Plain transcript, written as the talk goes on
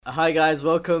Hi guys,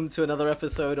 welcome to another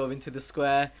episode of Into the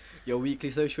Square, your weekly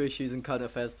social issues and current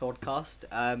affairs podcast.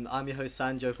 I'm your host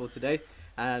Sanjo for today,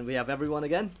 and we have everyone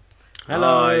again. Hi, hi,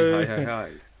 Hello. hi,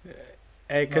 hi. Hey,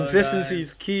 Hello consistency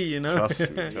is guys. key, you know. Trust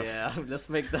me, trust Yeah, let's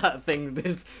make that thing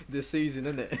this season,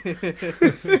 isn't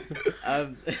it?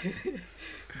 um,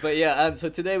 but yeah, so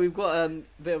today we've got a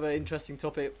bit of an interesting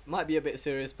topic. Might be a bit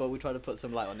serious, but we try to put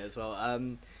some light on it as well.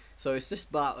 So it's just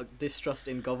about distrust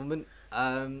in government.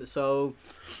 So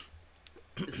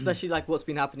especially like what's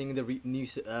been happening in the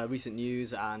recent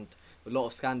news and a lot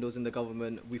of scandals in the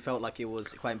government, we felt like it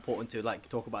was quite important to like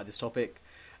talk about this topic,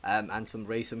 and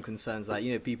raise some concerns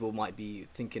that people might be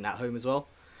thinking at home as well.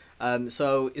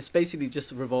 So it's basically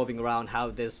just revolving around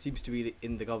how there seems to be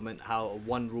in the government how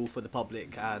one rule for the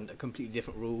public and a completely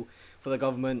different rule for the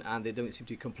government, and they don't seem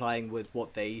to be complying with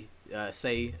what they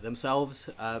say themselves,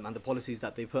 and the policies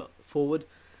that they put forward.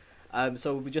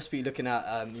 So we'll just be looking at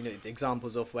the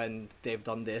examples of when they've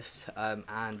done this,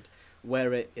 and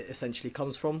where it essentially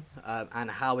comes from,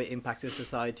 and how it impacts the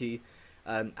society,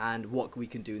 and what we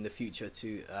can do in the future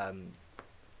to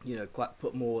quite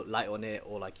put more light on it,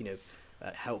 or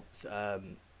help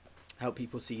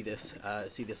people see this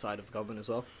side of government as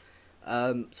well.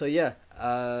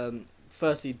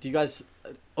 Firstly, do you guys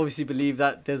obviously believe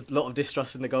that there's a lot of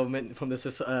distrust in the government from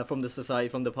from the society,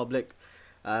 from the public?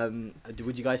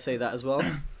 Would you guys say that as well?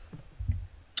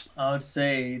 I would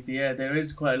say, yeah, there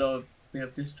is quite a lot of bit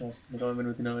of distrust in the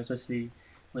government, especially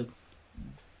with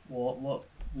what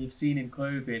we've seen in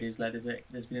COVID is like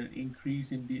there's been an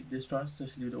increase in distrust,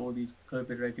 especially with all these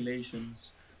COVID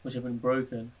regulations which have been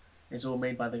broken. It's all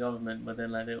made by the government, but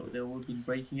then like they've all been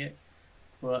breaking it.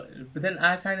 But then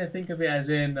I kind of think of it as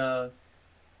in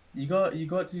you got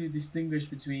to distinguish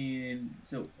between,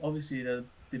 so obviously the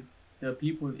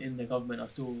people in the government are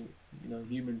still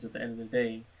humans at the end of the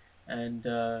day, and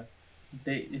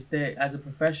it's their, as a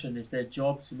profession, it's their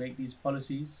job to make these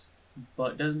policies,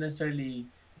 but it doesn't necessarily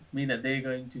mean that they're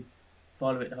going to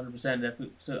follow it 100%.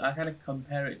 So I kind of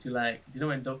compare it to, like,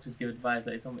 when doctors give advice,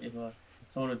 like someone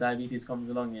with diabetes comes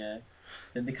along, yeah,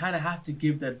 then they kind of have to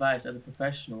give the advice as a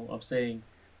professional of saying,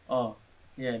 oh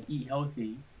yeah, eat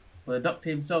healthy. Well, the doctor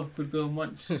himself could go and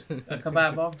munch a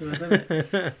kebab afterwards, isn't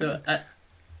it? So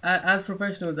as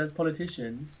professionals, as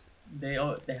politicians, they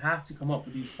have to come up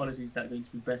with these policies that are going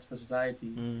to be best for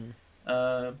society.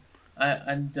 Uh,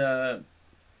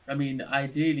 I mean,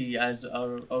 ideally, as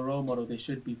a role model, they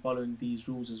should be following these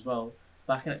rules as well.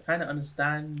 But I can kind of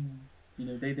understand,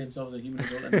 they themselves are human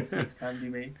as well, and mistakes can be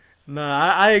made. No,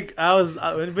 I was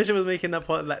when Bishop was making that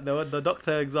part, like the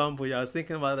doctor example. Yeah, I was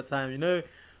thinking about the time.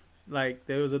 Like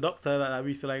there was a doctor that I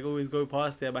used to like always go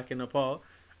past there back in Nepal,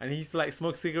 and he used to like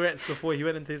smoke cigarettes before he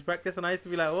went into his practice, and I used to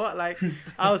be like, what? Like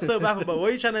I was so baffled. But what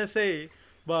are you trying to say?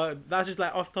 But that's just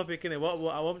like off topic, innit?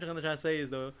 What I'm trying to say is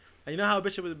though, and you know how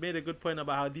Bishop made a good point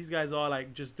about how these guys are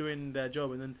like just doing their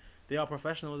job, and then they are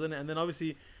professionals, innit? And then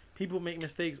obviously people make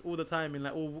mistakes all the time in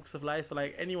like all walks of life. So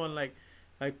like anyone like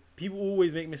people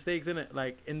always make mistakes, innit?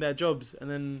 Like in their jobs, and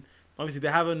then obviously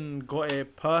they haven't got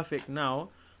it perfect now.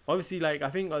 Obviously, like I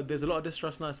think there's a lot of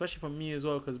distrust now, especially from me as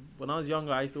well. Because when I was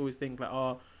younger, I used to always think like,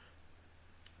 oh,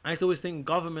 I used to always think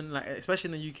government, like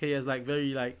especially in the UK, as like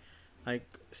very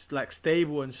like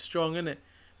stable and strong, innit?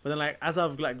 But then like as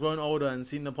I've like grown older and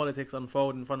seen the politics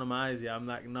unfold in front of my eyes, yeah, I'm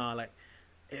like, nah, like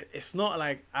it's not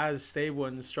like as stable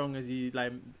and strong as you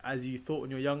thought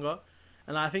when you're younger.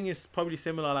 And I think it's probably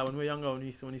similar like when we're younger, when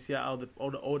you see all the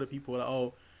older people, like,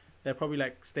 oh, they're probably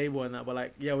like stable and that. But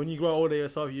like yeah, when you grow older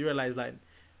yourself, you realize like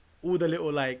all the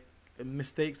little like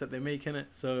mistakes that they make in it.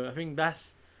 So I think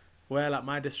that's where like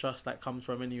my distrust like comes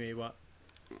from anyway. But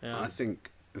yeah, I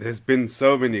think there's been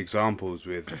so many examples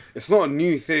with it's not a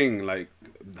new thing, like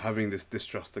having this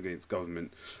distrust against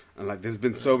government, and like there's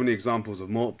been so many examples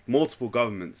of multiple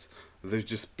governments. They've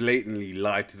just blatantly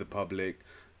lied to the public.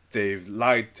 They've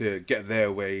lied to get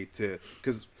their way to,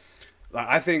 because like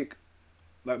I think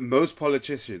like most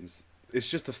politicians, it's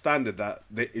just a standard that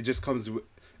it just comes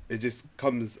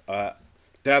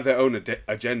they have their own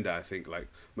agenda. I think like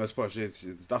most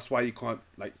politicians, that's why you can't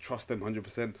like trust them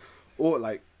 100%, or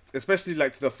like especially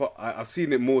like to the far, I've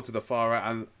seen it more to the far right,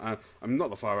 and I'm not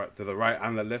the far right, to the right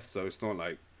and the left, so it's not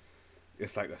like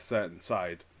it's like a certain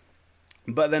side.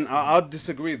 But then I'll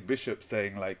disagree with Bishop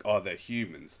saying like, oh, they're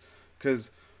humans,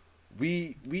 because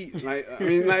we like, I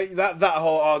mean, like that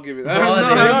whole argument. Oh, No,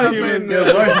 I'm not saying Your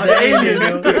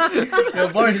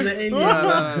boys are aliens.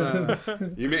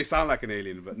 no. You may sound like an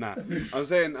alien, but nah. I'm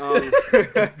saying,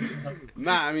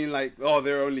 nah. I mean, like, oh,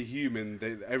 they're only human.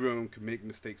 Everyone can make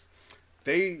mistakes.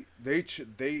 That's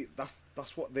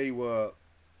what they were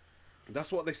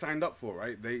That's what they signed up for,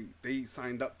 right? They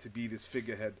signed up to be this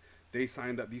figurehead. They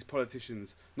signed up, these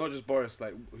politicians, not just Boris,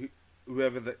 like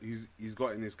whoever that he's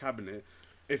got in his cabinet.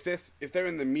 If they're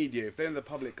in the media, if they're in the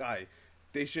public eye,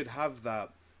 they should have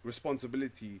that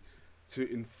responsibility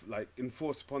to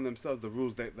enforce upon themselves the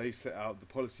rules that they set out, the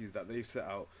policies that they've set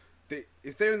out.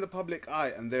 If they're in the public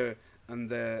eye and they're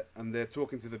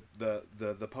talking to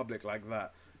the public like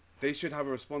that, they should have a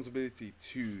responsibility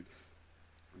to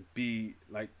be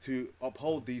like to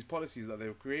uphold these policies that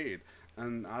they've created.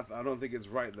 And I don't think it's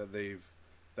right that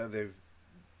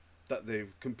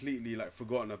they've completely like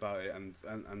forgotten about it and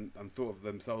thought of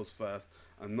themselves first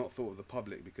and not thought of the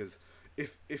public. Because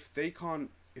if they can't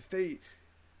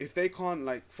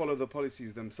like follow the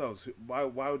policies themselves, why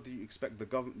would you expect the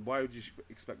government? Why would you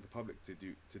expect the public to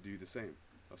do the same?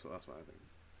 That's what I think.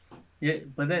 Yeah,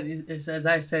 but then it's as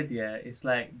I said, yeah, it's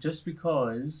like just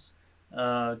because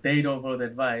they don't follow the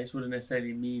advice wouldn't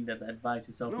necessarily mean that the advice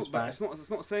itself is bad. It's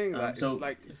not saying that. So it's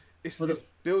like it's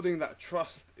building that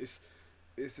trust. It's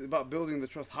about building the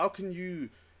trust. How can you?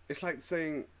 It's like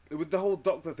saying with the whole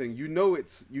doctor thing. You know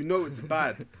it's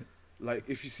bad. Like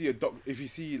if you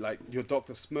see like your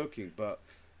doctor smoking, but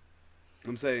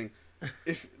I'm saying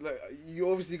if like, you're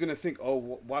obviously gonna think,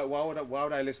 oh, why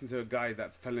would I listen to a guy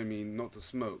that's telling me not to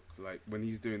smoke, like when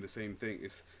he's doing the same thing?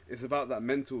 It's about that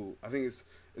mental. I think it's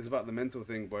about the mental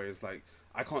thing where it's like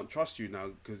I can't trust you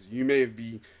now because you may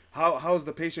be. How's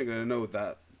the patient gonna know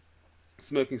that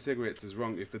smoking cigarettes is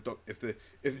wrong if the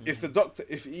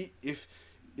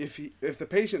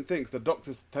patient thinks the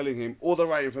doctor's telling him all the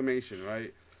right information,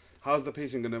 right? How's the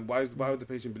patient gonna? Why would the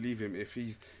patient believe him if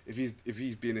he's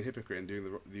being a hypocrite and doing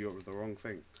the wrong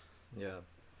thing? Yeah,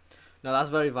 no, that's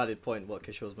a very valid point what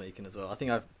Kishore's making as well. I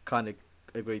think I've kind of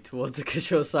agreed towards the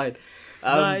Kishore side.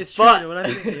 No, it's true. When I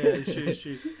think, yeah, it's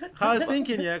true. I was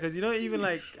thinking, yeah, because even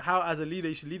like how as a leader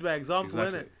you should lead by example, Exactly.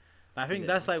 isn't it? I think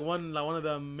that's like one of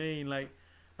the main like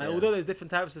although there's different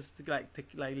types of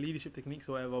like leadership techniques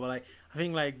or whatever, but like I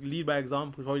think like lead by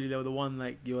example is probably the one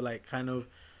like you're like kind of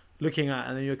looking at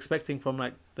and then you're expecting from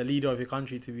like the leader of your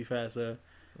country, to be fair. So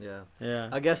yeah,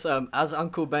 I guess as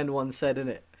Uncle Ben once said,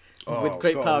 innit? Oh, with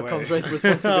great go power away. comes great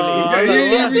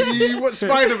responsibilities. You watched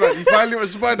Spider-Man. You finally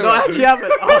watched Spider-Man. No, I actually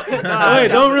haven't. Oh, no, I Wait,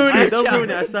 don't ruin I it. Don't actually ruin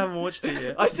it. I still haven't watched it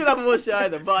yet. I still haven't watched it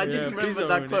either, but I Yeah, just please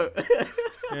remember don't that ruin quote.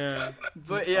 Yeah.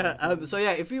 But yeah, so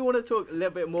yeah, if we want to talk a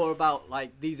little bit more about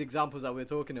like these examples that we're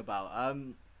talking about,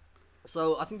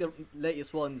 so I think the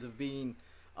latest ones have been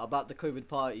about the COVID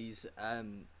parties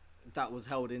that was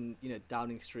held in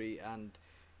Downing Street and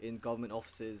in government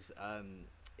offices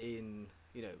in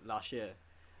last year,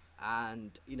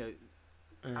 and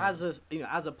as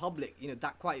a public,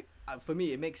 that quite for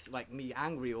me it makes like me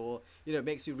angry, or it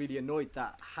makes me really annoyed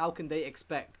that how can they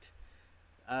expect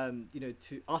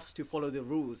to us to follow the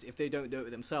rules if they don't do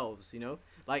it themselves,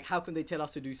 like how can they tell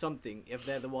us to do something if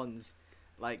they're the ones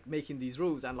like making these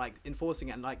rules and like enforcing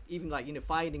it and like even like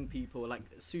fining people like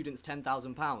students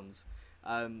 £10,000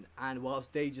 and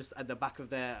whilst they just at the back of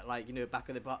their back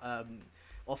of the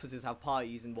offices have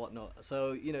parties and whatnot.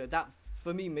 So that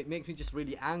for me makes me just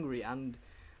really angry, and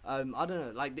I don't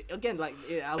know, like again, like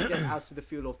it adds to the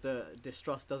fuel of the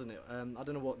distrust, doesn't it? I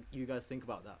don't know what you guys think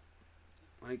about that.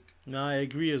 No, I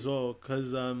agree as well,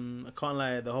 because I can't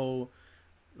lie, the whole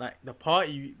like the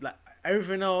party, like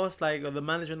everything else, like the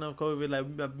management of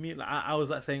COVID, I was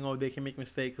like saying, oh, they can make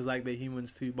mistakes because like they're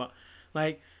humans too, but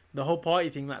like the whole party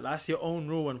thing, like that's your own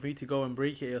rule, and for you to go and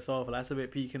break it yourself, that's a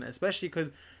bit peaking, especially because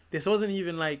this wasn't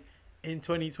even like in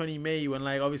 2020 May when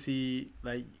like obviously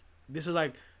like this was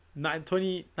like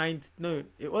 2019, no,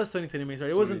 it was 2020 May,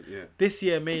 sorry, it wasn't this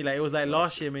year May, like it was like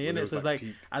last year May, innit? So it's like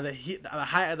at the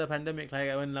height of the pandemic, like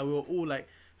when like we were all like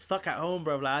stuck at home,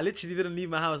 bro. Like I literally didn't leave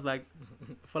my house like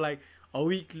for like a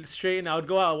week straight, and I would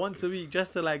go out once a week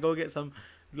just to like go get some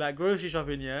like grocery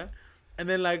shopping, yeah. And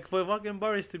then like for fucking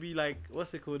Boris to be like,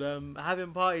 what's it called,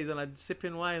 having parties and like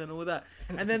sipping wine and all that,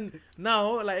 and then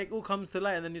now like it all comes to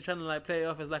light, and then you're trying to like play it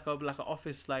off as like an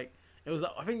office, like it was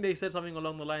I think they said something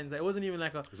along the lines that it wasn't even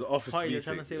like a office party. meeting. They're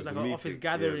trying to say it was like an meeting. office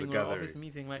gathering, or or office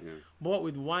meeting, like what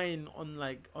with wine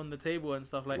on the table and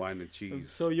stuff, like wine and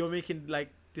cheese. So you're making like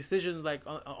decisions like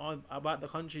on about the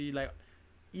country, like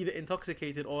either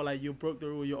intoxicated or like you broke the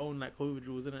rule, your own like COVID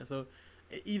rules, isn't it? So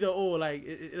either or, like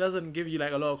it doesn't give you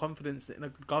like a lot of confidence in a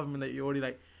government that you already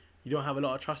like you don't have a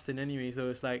lot of trust in anyway. So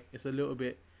it's like it's a little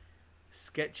bit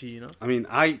sketchy, I mean,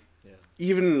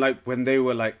 even like when they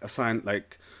were like assigned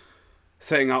like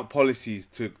setting out policies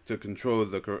to control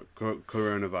the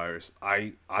coronavirus,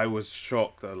 I was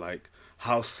shocked at like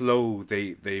how slow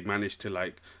they managed to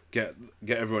like get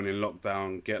everyone in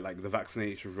lockdown, get like the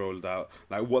vaccination rolled out,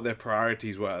 like what their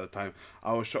priorities were at the time.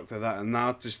 I was shocked at that, and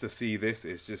now just to see this,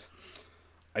 it's just,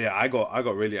 yeah, I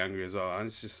got really angry as well, and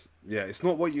it's just, yeah, it's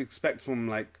not what you expect from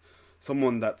like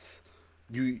someone that's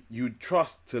you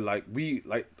trust to, like, we,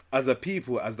 like, as a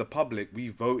people, as the public, we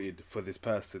voted for this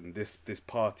person, this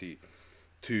party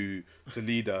to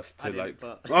lead us to, like,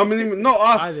 I mean, not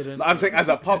us. I didn't. I'm saying as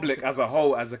a public, as a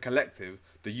whole, as a collective,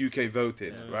 the UK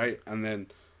voted, right? And then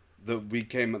the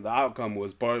outcome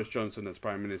was Boris Johnson as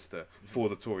Prime Minister for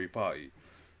the Tory party.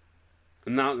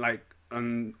 And now, like,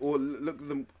 look at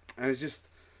them, and it's just,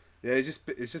 yeah, it just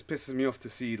pisses me off to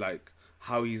see, like,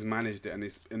 how he's managed it, and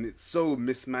it's so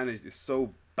mismanaged, it's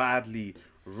so badly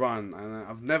run, and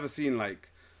I've never seen like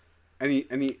any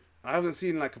I haven't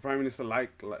seen like a prime minister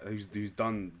like who's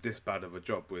done this bad of a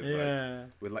job with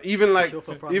even like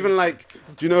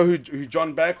do you know who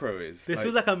John Bearcrow is? This like,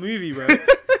 feels like a movie, bro.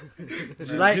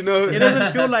 Like, do you know, it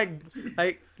doesn't feel like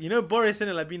you know Boris, in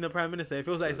it, like being the prime minister. It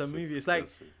feels like it's a movie. It's like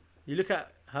you look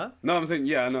at No, I'm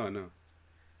saying I know.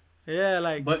 Yeah,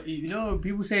 like. But you know,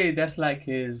 people say that's like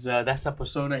his that's a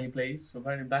persona he plays. So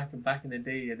apparently back in the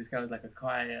day, this guy was like a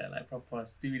quiet, like proper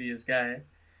studious guy.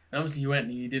 And obviously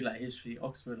he did like history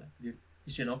Oxford, like he did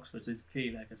history in Oxford, so he's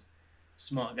clearly like a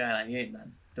smart guy. Like he ain't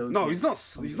man. No, he's not.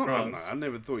 He's not. I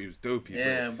never thought he was dopey.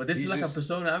 Yeah, but this is like a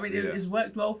persona. I mean, it's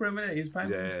worked well for him. He's prime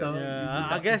minister. Yeah,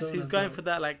 I guess he's going for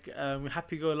that like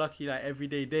happy-go-lucky, like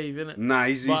everyday Dave, innit? Nah,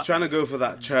 he's trying to go for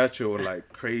that Churchill,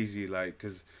 like crazy, like,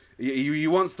 because he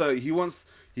wants the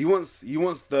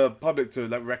public to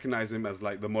like recognize him as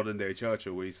like the modern day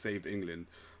Churchill, where he saved England.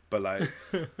 But like,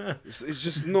 it's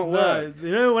just not work.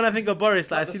 You know, when I think of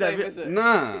Boris, like I see that.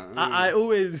 Nah, I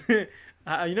always.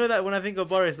 You know that when I think of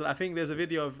Boris, I think there's a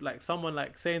video of like someone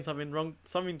like saying something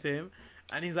to him,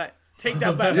 and he's like, "Take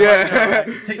that back." Yeah,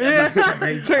 take that back.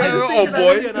 Take that,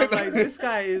 boy. And I'm like, this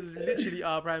guy is literally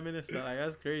our prime minister. Like,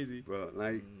 that's crazy. Bro,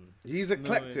 like, he's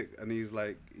eclectic and he's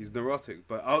neurotic.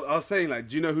 But I was saying, like,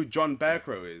 do you know who John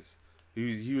Bearcrow is?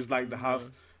 He was like the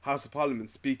House of Parliament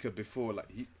Speaker before.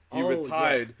 Like he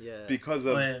retired because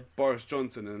of Boris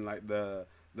Johnson and like the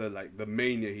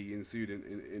mania he ensued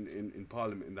in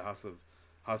Parliament, in the House of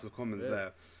Commons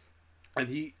there.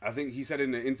 And I think he said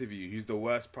in an interview he's the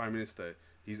worst prime minister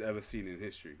he's ever seen in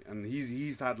history, and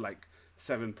he's had like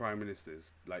 7 prime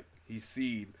ministers, like he's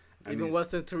seen, and even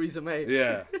worse than Theresa May.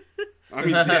 Yeah, I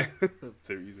mean,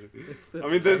 Theresa. I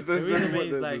mean, there's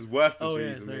worse than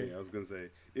Theresa May. I was gonna say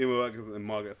even worse than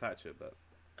Margaret Thatcher, but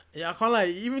yeah, I can't lie.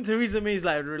 Even Theresa May's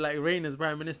like reign as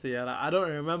prime minister. Yeah, like I don't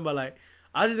remember. Like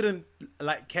I just didn't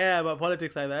like care about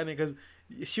politics like that, because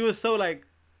she was so like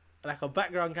a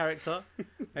background character.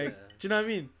 Like, do you know what I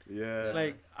mean? Yeah.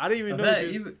 Like I don't even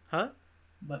know.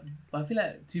 But I feel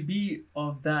like to be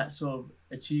of that sort of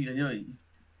achievement, you know,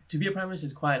 to be a prime minister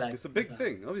is quite like it's a big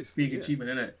thing, obviously. Big achievement,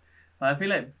 isn't it? But I feel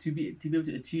like to be able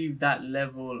to achieve that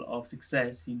level of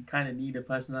success, you kind of need a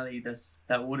personality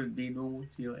that wouldn't be normal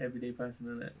to your everyday person,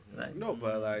 isn't it? Like, no,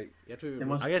 but like I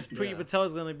guess Priti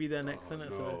Patel's gonna be there next, isn't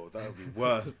it? No, that would be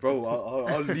worse, bro.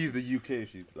 I'll leave the UK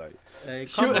if she's like.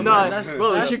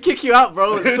 She'll kick you out,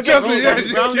 bro. She'll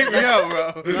kick me out,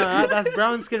 bro. No, that's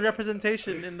brown skin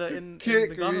representation in the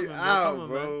government. Me out,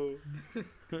 bro.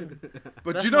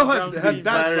 But That's you know not her dad's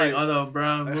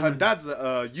dad's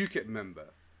a UKIP member.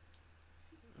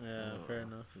 Yeah, fair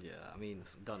enough. Yeah, I mean,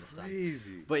 don't understand.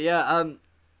 Crazy. But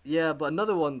but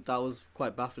another one that was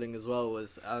quite baffling as well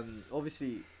was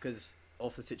obviously because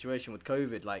of the situation with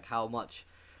COVID, like how much,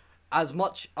 I'd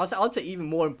say even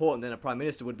more important than a prime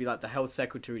minister would be like the health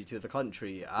secretary to the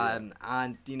country,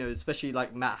 and you know, especially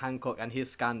like Matt Hancock and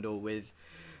his scandal with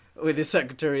his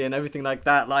secretary and everything like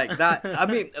that. I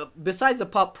mean, besides the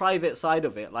private side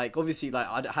of it, like obviously, like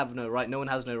I have no right, no one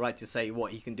has no right to say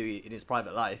what he can do in his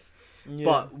private life. Yeah.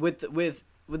 But with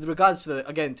regards to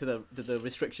the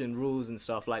restriction rules and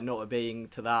stuff, like not obeying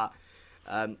to that,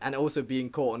 and also being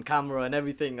caught on camera and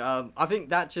everything, I think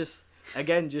that just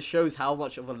shows how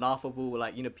much of a laughable,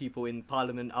 like, you know, people in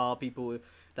Parliament are, people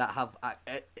that have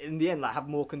in the end like have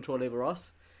more control over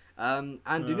us. And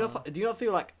do you not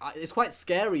feel like it's quite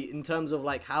scary in terms of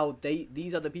like how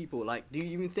these other people, like, do you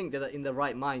even think they're in the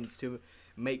right minds to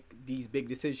make these big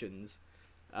decisions?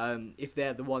 If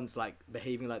they're the ones like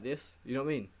behaving like this, you know what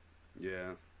I mean?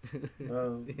 Yeah.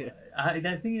 Well,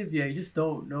 the thing is, you just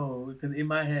don't know, because in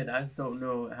my head, I just don't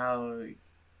know how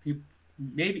people,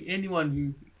 maybe anyone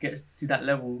who gets to that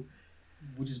level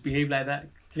would just behave like that.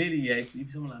 Clearly, if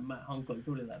someone like Matt Hancock,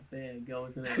 probably like bare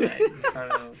girls, isn't it? Like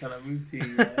kind of move to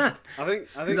you. Yeah. I think.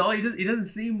 It doesn't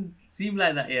seem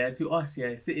like that, to us,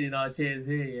 sitting in our chairs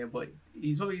here, but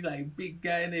he's probably like big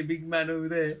guy and a big man over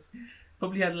there.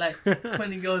 probably had like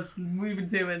 20 girls moving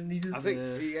to him, and he just. I think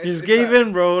Yeah. He it's just gave that-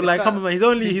 in, bro. it's Like, that- come on, man.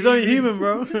 He's only human,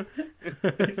 bro.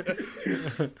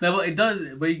 No, but it does.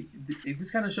 But it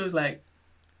just kind of shows like,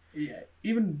 yeah,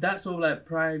 even that sort of like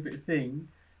private thing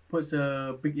puts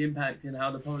a big impact in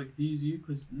how the public views you.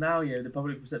 Because now, yeah, the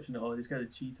public perception of, oh, this guy's a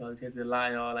cheater, this guy's a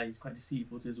liar, like he's quite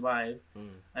deceitful to his wife,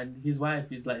 and his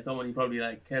wife is like someone he probably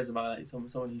like cares about, like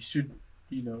someone he should,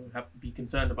 be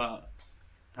concerned about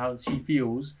how she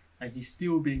feels, and she's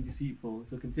still being deceitful.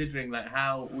 So considering like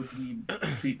how would he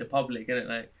treat the public, and it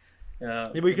like. Yeah,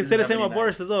 but you can say the same about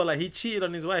Boris as well. Like, he cheated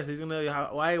on his wife, so he's gonna.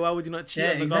 Why would you not cheat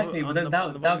Yeah, on the exactly. But government?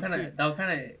 then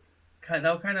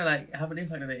that'll kind of like have an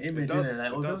impact on their image, does, innit? Like,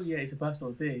 it although does. yeah, it's a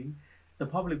personal thing, the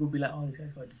public will be like, oh, this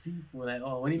guy's quite deceitful. Like,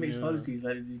 oh, when he makes Yeah. policies,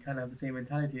 like, does he kind of have the same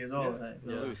mentality as well? Yeah. Like,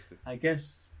 so Yeah. Obviously. I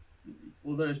guess,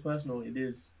 although it's personal, it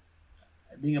is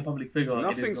being a public figure. it is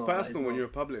Nothing's not, like, personal it's when not- you're a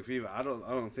public figure. I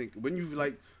don't think when you've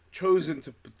like chosen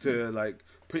to like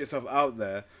put yourself out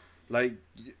there, like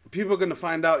people are gonna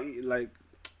find out like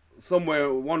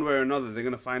somewhere one way or another they're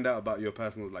gonna find out about your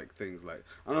personal like things. Like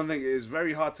I don't think it's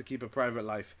very hard to keep a private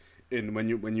life in when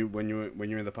you're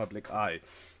in the public eye.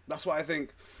 That's why I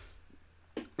think.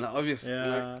 Like obviously,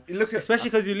 Yeah. like, you look at Especially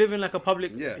because you live in like a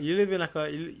public. Yeah. You live in like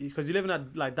because you live in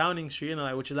that like Downing Street,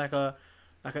 like, which is like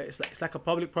it's like a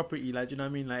public property, like, do you know what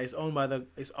I mean? Like,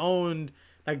 it's owned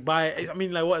like by, I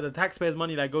mean, like, what the taxpayers'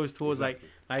 money like goes towards Exactly.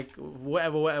 like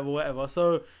whatever.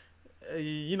 So,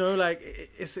 like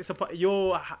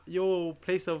your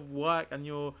place of work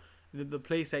and the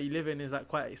place that you live in is like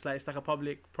it's like a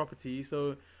public property.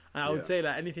 So I would Yeah. say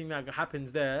like anything that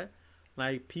happens there,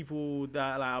 like people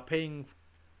that like are paying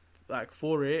like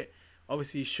for it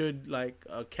obviously should like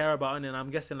care about it. And I'm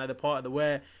guessing like the part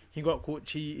where he got caught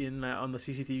cheating like on the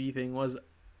CCTV thing was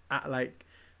at like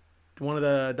one of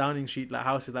the Downing Street like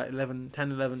houses, like 10,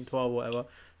 11, 12, whatever.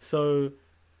 So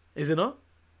is it not?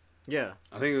 Yeah.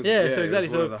 I think it was, Yeah, so it was exactly,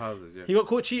 one so of the houses, yeah. He got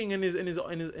caught cheating in his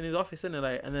office, innit?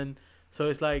 Like, and then so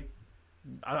it's like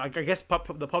I guess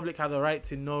the public have the right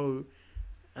to know,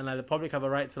 and like the public have a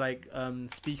right to like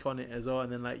speak on it as well,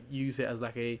 and then like use it as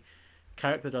like a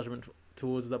character judgment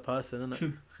towards the person,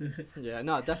 innit? Yeah,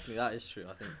 no, definitely that is true.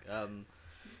 I think,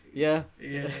 yeah,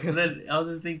 Yeah, but then I was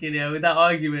just thinking, yeah, with that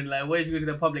argument, like, what if you go to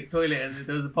the public toilet and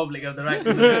there was the public have the right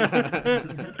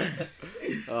to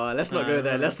let's not go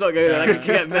there. Let's not go there. That can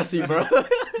get messy, bro.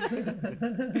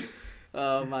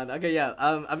 Oh man. Okay, yeah.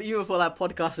 I mean, even for like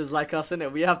podcasters like us,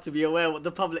 innit, we have to be aware what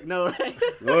the public know, right?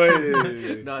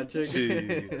 Oi. No, I'm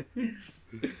joking. Gee.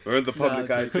 We're in the public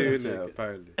Nah, eye too, joking, innit, joking.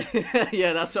 apparently.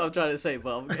 Yeah, that's what I'm trying to say,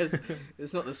 but I guess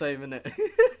it's not the same, innit?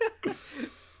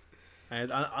 And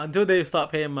until they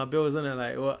start paying my bills, innit?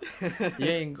 Like, what? You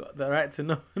ain't got the right to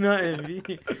know nothing.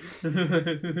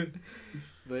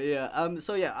 But yeah,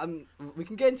 so yeah, we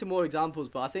can get into more examples,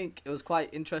 but I think it was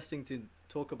quite interesting to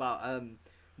talk about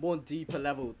more deeper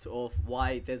level of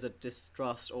why there's a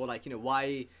distrust, or like,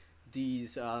 why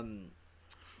these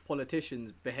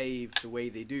politicians behave the way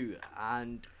they do,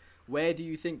 and where do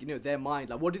you think their mind,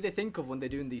 like, what do they think of when they're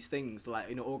doing these things, like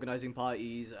organizing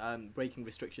parties, breaking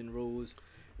restriction rules,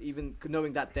 even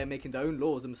knowing that they're making their own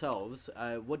laws themselves?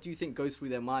 What do you think goes through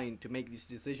their mind to make these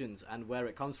decisions, and where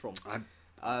it comes from?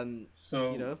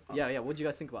 So, yeah. What do you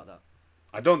guys think about that?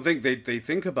 I don't think they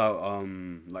think about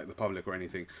like the public or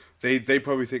anything. They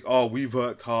probably think, oh, we've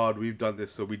worked hard, we've done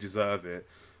this, so we deserve it.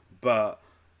 But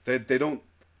they don't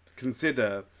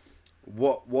consider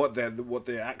what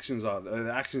their actions are. Their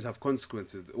actions have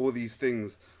consequences. All these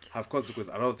things have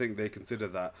consequences. I don't think they consider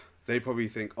that. They probably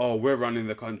think, oh, we're running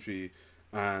the country,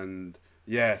 and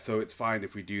yeah, so it's fine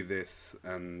if we do this.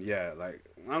 And yeah, like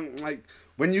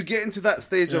when you get into that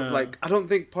stage of Yeah. like, I don't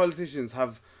think politicians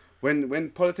have. When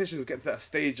politicians get to that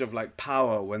stage of like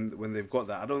power, when they've got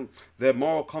that, their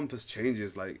moral compass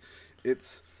changes. Like,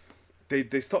 it's they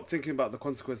stop thinking about the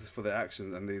consequences for their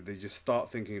actions, and they just start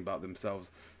thinking about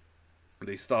themselves.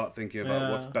 They start thinking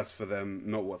about what's Yeah. best for them,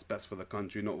 not what's best for the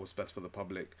country, not what's best for the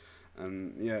public.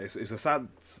 And yeah, it's a sad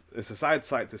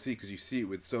sight to see, because you see it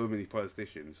with so many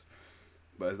politicians,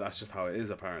 but that's just how it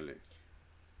is apparently.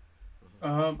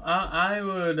 I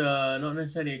would not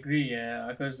necessarily agree, yeah,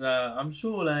 because I'm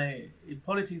sure like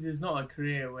politics is not a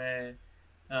career where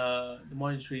the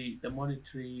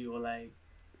monetary or like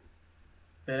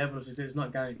the level of success is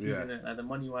not guaranteed, Yeah. innit? Like the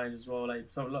money wise as well. Like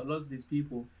lots of these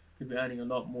people could be earning a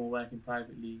lot more working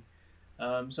privately.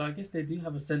 So I guess they do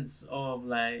have a sense of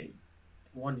like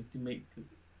wanting to make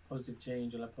positive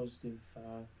change or like positive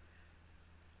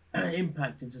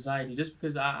impact in society. Just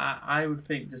because I would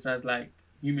think, just as like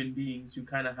human beings who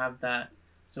kind of have that,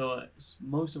 so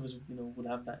most of us would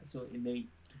have that sort of innate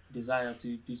desire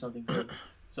to do something good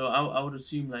So I would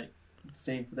assume like the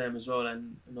same for them as well,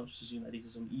 and not just assume that these are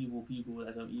some evil people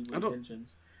that have evil I don't-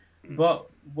 intentions. But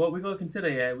what we gotta consider,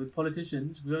 yeah, with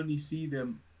politicians, we only see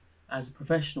them as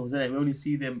professionals, innit? We only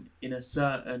see them in a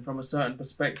certain from a certain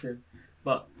perspective.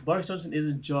 But Boris Johnson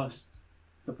isn't just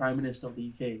the Prime Minister of the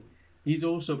UK. He's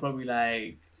also probably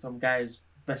like some guy's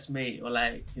best mate or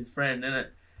like his friend, innit?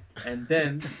 And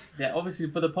then, yeah, obviously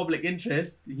for the public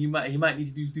interest, he might need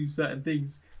to do certain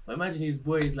things. But imagine his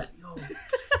boy is like, yo,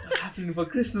 what's happening for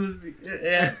Christmas?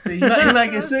 Yeah, so he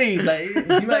might get swayed. Like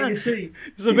he might get swayed.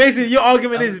 So basically, your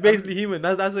argument is basically human.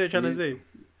 That's what you're trying to say.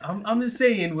 I'm just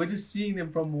saying we're just seeing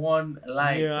them from one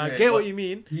light. Yeah, I innit? get what But you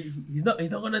mean. He's not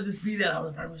gonna just be there. I'm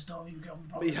the Prime Minister. You get on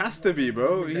the But he has to be,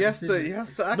 bro. He has to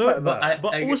act No, like but that.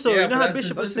 But I- also, yeah, you know but how that's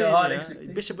Bishop such was a saying, hard yeah?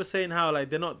 expectation. Bishop was saying how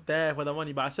like they're not there for the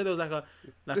money. But I saw there was like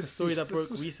a story that broke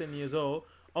recently as well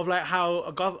of like how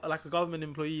a government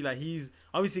employee, like he's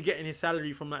obviously getting his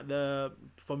salary from like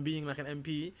from being like an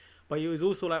MP, but he was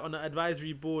also like on the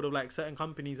advisory board of like certain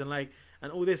companies and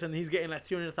all this, and he's getting like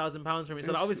 £300,000 from it.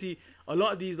 So like, Yes. obviously a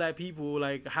lot of these like people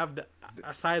like have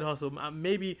a side hustle.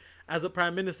 Maybe as a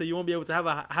prime minister you won't be able to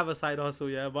have a side hustle,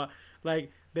 yeah, but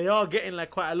like they are getting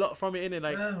like quite a lot from it, innit?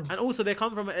 Like, Wow. and also they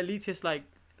come from elitist like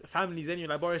families anyway.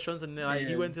 Like Boris Johnson, like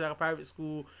he Yeah. went to like a private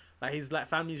school. Like his like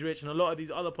family's rich, and a lot of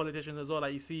these other politicians as well.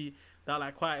 Like you see that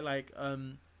like quite like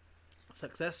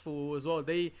successful as well.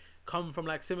 They come from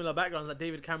like similar backgrounds, like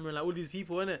David Cameron, like all these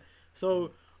people, innit?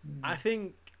 So I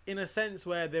think in a sense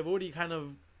where they've already kind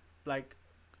of like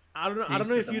I don't know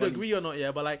Tasted if the you'd money. agree or not,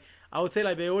 yeah, but like I would say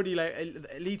like they already like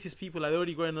elitist people, like they're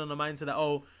already going on the mindset that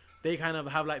oh they kind of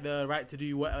have like the right to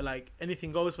do what like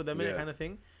anything goes for them, innit, Yeah. kind of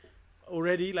thing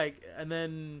already, like,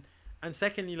 and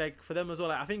secondly, like for them as well,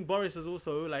 like I think Boris is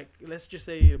also like, let's just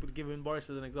say giving Boris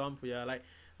as an example, yeah, like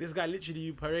this guy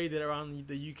literally paraded around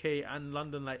the UK and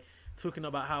London like talking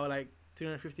about how like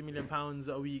 £250 million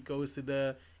a week goes to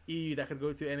the EU that could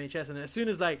go to NHS, and as soon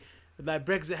as like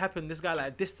Brexit happened, this guy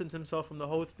like distanced himself from the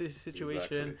whole situation.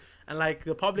 Exactly. And like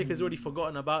the public has already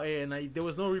forgotten about it, and like there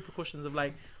was no repercussions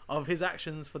of his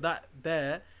actions for that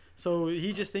there. So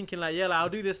he's just thinking like, yeah, like, I'll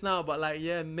do this now, but like,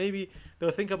 yeah, maybe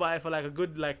they'll think about it for like a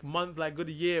good like month, like good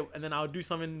year, and then I'll do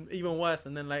something even worse,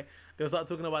 and then like they'll start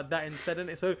talking about that instead.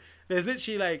 And so there's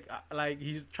literally like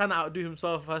he's trying to outdo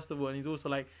himself first of all, and he's also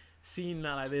like seeing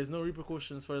that like there's no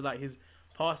repercussions for like his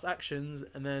past actions,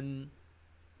 and then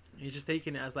he's just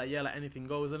taking it as like, yeah, like anything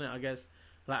goes, isn't it? I guess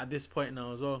like at this point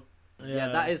now as well. Yeah,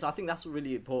 that is. I think that's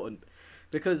really important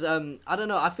because I don't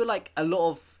know. I feel like a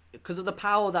lot of because of the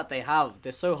power that they have,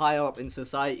 they're so high up in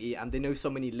society and they know so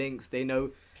many links. They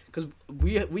know because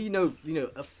we know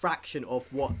a fraction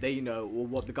of what they know or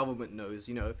what the government knows.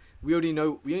 We only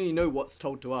know what's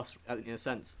told to us in a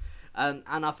sense. And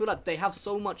I feel like they have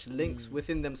so much links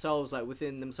within themselves,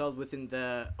 within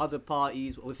the other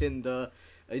parties, within the.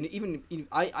 And even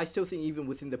I still think even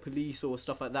within the police or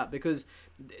stuff like that, because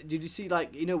did you see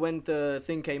like when the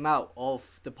thing came out of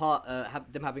the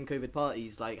them having COVID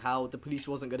parties, like how the police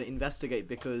wasn't going to investigate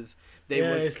because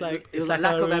it's like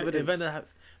lack a of evidence. event that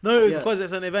no, Yeah. because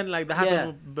it's an event like that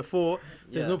happened before.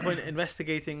 There's Yeah. no point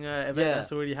investigating an event Yeah.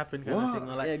 that's already happened, kind of What? thing.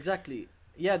 Or like, Yeah, exactly.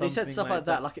 Yeah, they said something stuff like like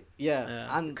that. that. Like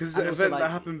Yeah. and Because and the also, event like,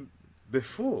 that happened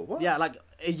before. What? Yeah, like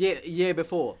a year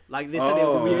before. Like they said,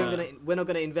 Oh, yeah. we're not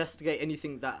gonna investigate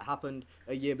anything that happened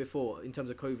a year before in terms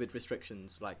of COVID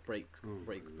restrictions, like break of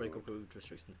COVID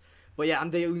restrictions. But yeah,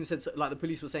 and they even said like the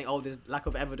police were saying, oh, there's lack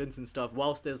of evidence and stuff.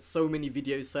 Whilst there's so many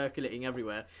videos circulating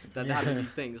everywhere that they're having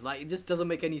these things, like it just doesn't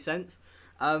make any sense.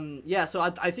 Yeah, so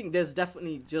I think there's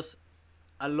definitely just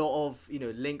a lot of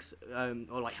links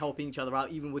or like helping each other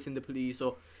out, even within the police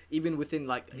or even within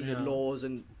like laws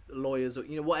and lawyers or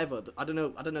whatever. I don't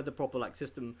know the proper like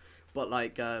system, but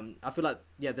like I feel like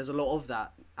there's a lot of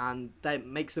that, and that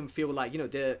makes them feel like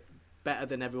they're better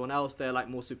than everyone else. They're like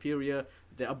more superior.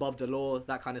 They're above the law,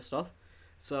 that kind of stuff.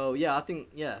 So I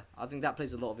think that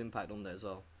plays a lot of impact on there as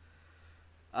well.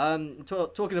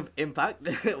 Talking of impact,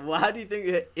 well, how do you think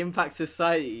it impacts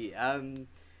society?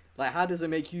 Like how does it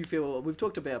make you feel? We've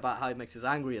talked a bit about how it makes us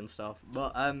angry and stuff,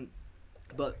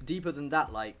 but deeper than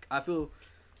that, like I feel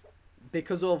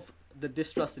because of the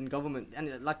distrust in government,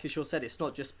 and like Kishore said, it's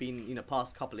not just been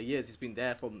past couple of years. It's been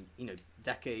there from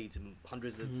decades and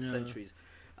hundreds of centuries.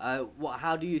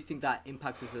 How do you think that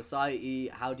impacts the society?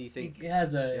 How do you think It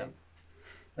has a. Yeah.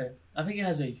 Wait, I think it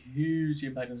has a huge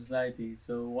impact on society.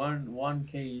 So one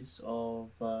case of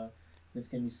this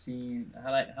can be seen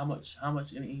how much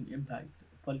impact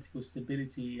political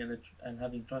stability and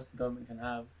having trust in government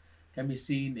can be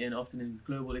seen often in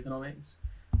global economics,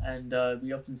 and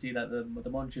we often see that the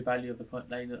monetary value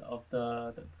of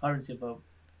the currency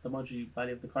of the monetary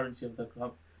value of the currency of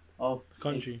of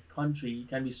Country. a country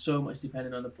can be so much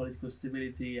dependent on the political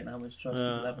stability and how much trust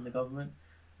people have in the government.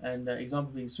 And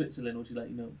example being Switzerland, which is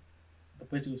like, the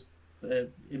political,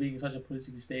 it being such a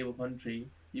politically stable country,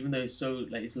 even though it's so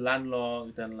like it's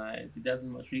landlocked and like it doesn't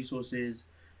much resources,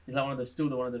 it's like one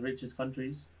of the richest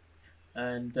countries.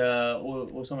 And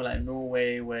or somewhere like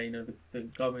Norway, where the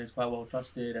government is quite well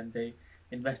trusted, and they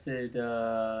invested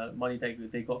money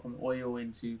that they got from oil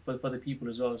into for the people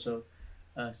as well. So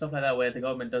stuff like that, where the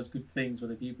government does good things for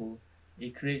the people,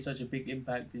 it creates such a big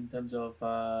impact in terms of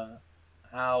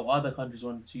how other countries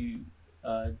want to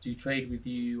do trade with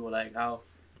you, or like how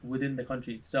within the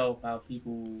country itself, how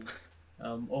people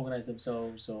organize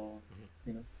themselves, or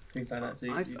things like that.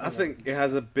 So I think it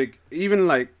has a big, even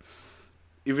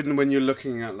when you're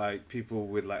looking at like people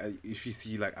with like, if you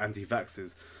see like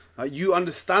anti-vaxxers, like you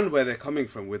understand where they're coming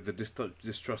from with the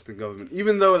distrust in government,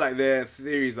 even though like their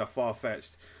theories are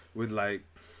far-fetched. With like,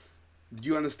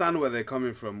 you understand where they're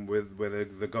coming from with where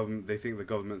the government, they think the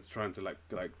government's trying to like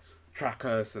track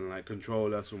us and like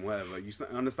control us and whatever. You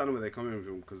understand where they're coming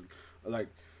from, because like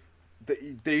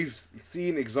they've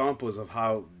seen examples of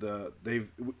how they've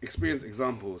experienced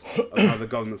examples of how the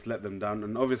government's let them down,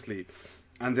 and obviously,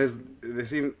 and there's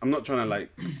even, I'm not trying to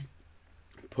like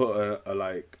put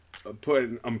put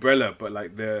an umbrella, but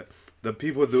like the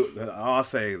people that are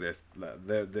saying this, like,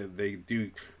 they do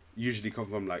usually come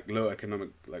from like low economic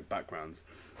like backgrounds,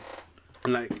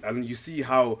 and you see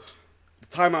how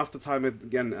time after time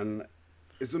again, and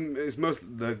it's most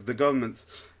the governments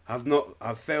have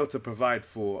failed to provide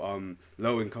for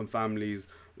low income families,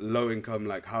 low income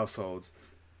like households,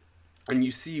 and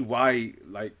you see why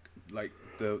like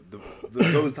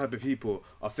those type of people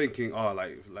are thinking, oh,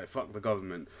 like fuck the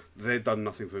government, they've done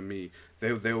nothing for me,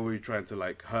 they're always trying to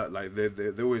like hurt, like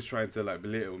they're always trying to like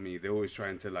belittle me, they're always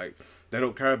trying to like, they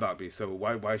don't care about me, so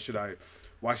why should I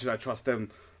trust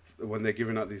them when they're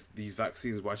giving out these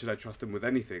vaccines? Why should I trust them with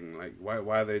anything? Like why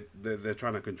are they're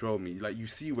trying to control me? Like you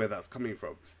see where that's coming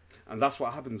from, and that's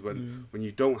what happens when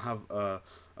you don't have a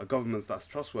government that's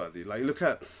trustworthy. Like look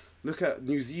at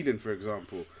New Zealand, for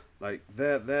example. Like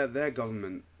their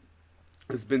government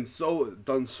has been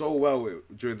done so well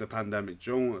during the pandemic,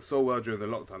 so well during the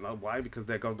lockdown. Why? Because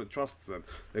their government trusts them.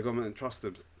 Their government trusts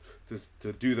them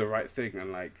to do the right thing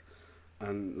and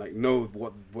know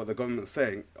what the government's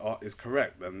saying is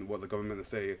correct, and what the government is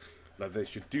saying that they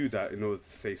should do that in order to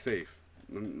stay safe.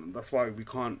 And that's why we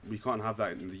can't have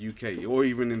that in the UK or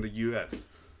even in the US,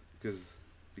 because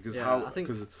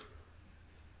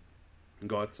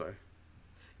God, sorry.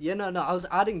 Yeah, no, I was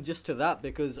adding just to that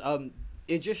because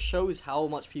it just shows how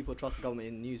much people trust the government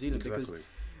in New Zealand. Exactly. Because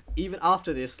even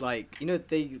after this, like,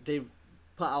 they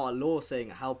put out a law saying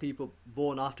how people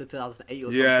born after 2008 or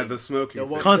something. Yeah, the smoking.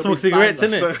 Can't smoke cigarettes,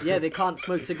 innit? Yeah, they can't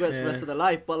smoke cigarettes for the rest of their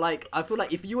life. But like, I feel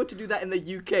like if you were to do that in the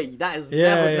UK, that is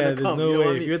never gonna come. No you know way. what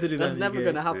I mean? If you were to do that's that never in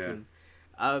gonna UK. happen.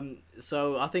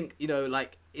 So I think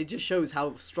like it just shows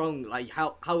how strong, like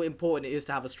how important it is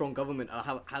to have a strong government, or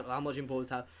how much importance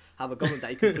to have a government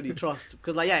that you can fully trust.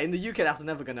 Because like in the UK that's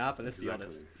never gonna happen. Let's be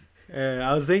honest. Yeah,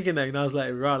 I was thinking that, and I was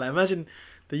like, "Wow!" Like, imagine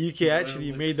the UK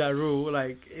actually made that rule.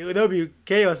 Like, there'll be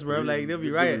chaos, bro. Like, there'll be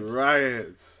riots.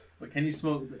 Riots. But can you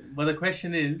smoke? But the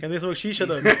question is, Can they smoke shisha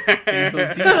though? can you smoke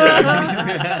shisha?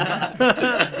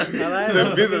 I like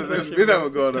The bidder will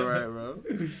go on the riot, bro.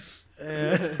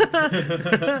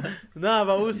 No,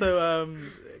 but also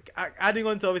adding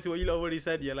on to obviously what you already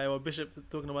said, like what Bishop's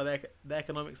talking about the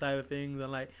economic side of things,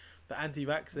 and like the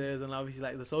anti-vaxxers, and obviously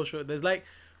like the social. There's like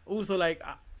also like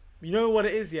you know what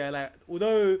it is, like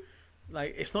although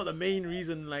like it's not the main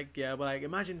reason, like but like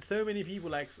imagine so many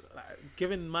people like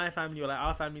given my family or like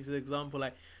our family as an example,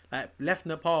 like left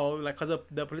Nepal like because of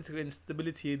the political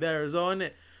instability there as well,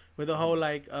 innit? With the whole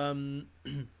like like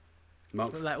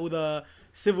all the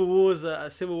civil wars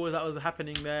that was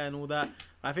happening there and all that.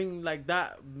 I think like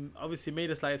that obviously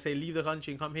made us like say leave the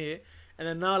country and come here, and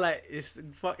then now like it's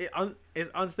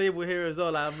unstable here as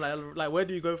well. Like I'm like where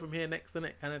do you go from here next,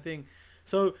 innit, kind of thing.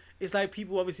 So it's like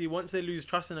people obviously once they lose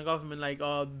trust in the government, like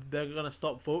they're gonna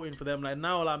stop voting for them. Like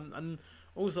now I'm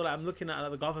also like I'm looking at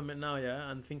the government now,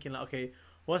 and thinking like, okay,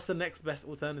 what's the next best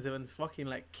alternative? And it's fucking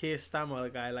like Keir Starmer, the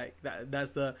guy like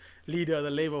that's the leader of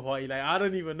the Labour Party. Like I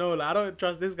don't even know, like I don't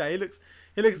trust this guy. He looks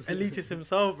elitist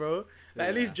himself, bro. Like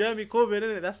at least Jeremy Corbyn,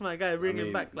 innit? That's my guy. Bring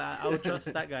him back. Like I would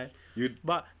trust that guy.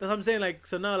 But that's what I'm saying. Like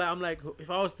so now, like I'm like,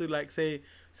 if I was to like say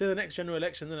the next general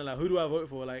election, then like who do I vote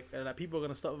for? Like people are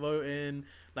gonna stop voting.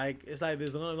 Like it's like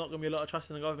there's not gonna be a lot of trust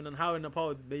in the government. And how in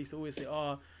Nepal they used to always say,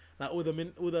 like all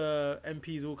the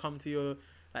MPs will come to your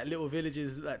like little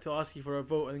villages like to ask you for a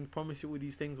vote and promise you all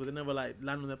these things, but they never like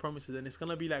land on their promises. And it's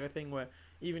gonna be like a thing where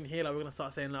even here, like we're gonna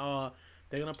start saying like, oh,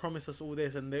 they're gonna promise us all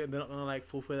this, and they're not gonna like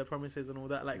fulfill their promises and all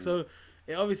that. Like so,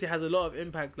 it obviously has a lot of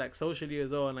impact like socially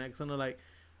as well, and like it's gonna like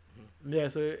yeah.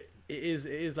 So it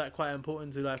is like quite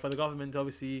important to like for the government to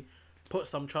obviously put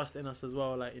some trust in us as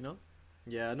well, like you know.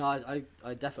 Yeah, no, I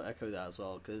definitely echo that as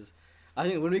well, because I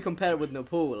think when we compare it with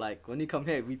Nepal, like when you come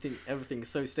here, we think everything is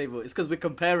so stable. It's because we're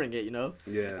comparing it, you know.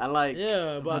 Yeah. And like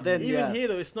Yeah, but then, even yeah. here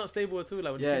though, it's not stable at all.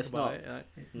 Like when Yeah, you think it's about not. it, like,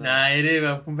 no, Nah, it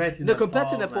is. Compared to no, compared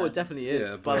to Nepal, man. it definitely is.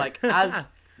 Yeah, but but- like as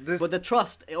This, but the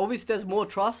trust, obviously, there's more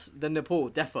trust than Nepal,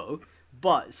 defo.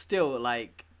 But still,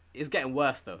 like it's getting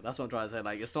worse though. That's what I'm trying to say.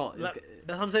 Like it's not. It's, Like,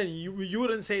 that's what I'm saying. You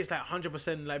wouldn't say it's like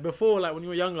 100%. Like before, like when you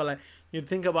were younger, like you'd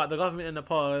think about the government in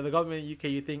Nepal, like, the government in UK.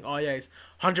 You think, oh yeah, it's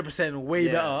 100% way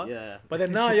yeah, better. Yeah. But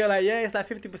then now you're like, yeah, it's like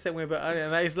 50% way better.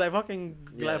 And like, it's like fucking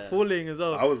like Yeah. falling as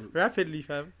well, I was rapidly,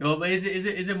 fam. No, but is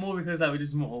it more because like we're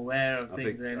just more aware of I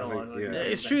things think- going I on? think, or yeah. Yeah, like,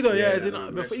 it's true though. Yeah, Yeah, is it yeah,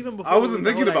 not? yeah. Even before I wasn't the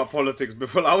thinking whole, about politics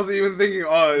before. I wasn't even thinking,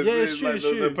 oh, Yeah, it's true, like it's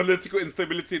the true. political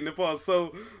instability in Nepal is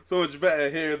so much better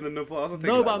here than Nepal. I wasn't No,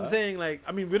 thinking but like I'm that. saying like,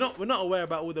 I mean, we're not aware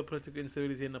about all the political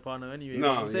instability in Nepal now anyway.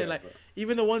 No, I'm saying yeah, like but-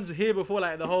 even the ones here before,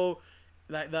 like the whole,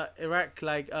 like the Iraq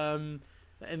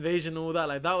invasion, and all that,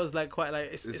 like that was like quite like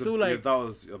it's all like that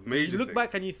was a major you look thing.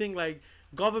 back and you think like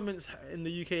governments in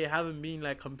the UK haven't been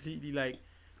like completely like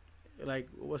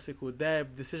what's it called? Their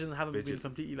decisions haven't been Vigilant,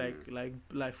 completely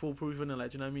like foolproof and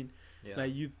like do you know what I mean? Yeah.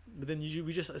 Like but then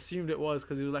we just assumed it was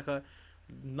because it was like a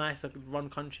nice like, run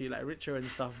country, like richer and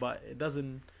stuff, but it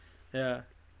doesn't. Yeah.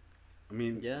 I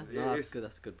mean, yeah. No, that's it's, good.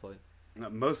 That's a good point.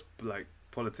 most like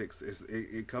politics is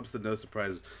it comes to no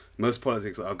surprise. Most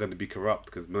politics are going to be corrupt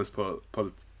because most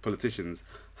politicians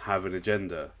have an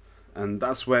agenda, and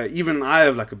that's where even I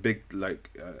have like a big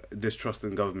distrust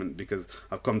in government because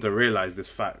I've come to realize this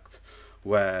fact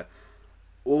where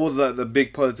all the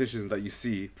big politicians that you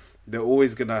see, they're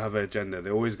always going to have an agenda.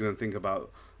 They're always going to think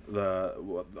about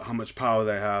how much power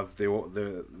they have. They're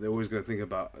always going to think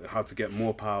about how to get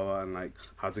more power and like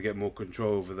how to get more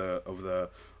control over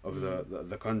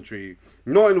the country.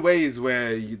 Not in ways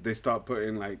where they start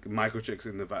putting like microchips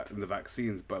in the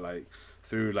vaccines, but like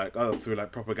through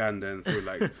propaganda and through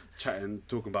like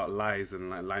talking about lies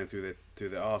and like lying through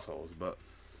their assholes. But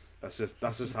that's just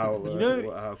how You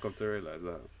know- how I've come to realize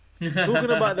that. Talking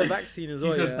about the vaccine as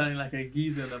well. You're Yeah. sounding like a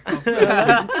geezer. The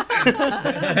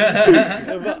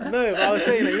But I was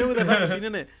saying, like, you know, with the vaccine,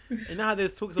 innit? You know how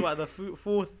there's talks about the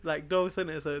fourth like dose,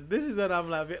 innit? So this is when I'm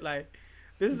like a bit like,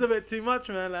 this is a bit too much,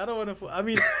 man. Like, I don't want to. I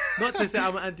mean, not to say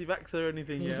I'm an anti-vaxxer or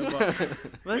anything, yeah, but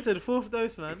man said fourth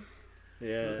dose, man.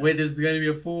 Yeah. Wait, there's going to be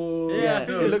a full. Yeah, Yeah, I I think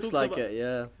think there's it looks talks like about- it.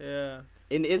 Yeah. Yeah.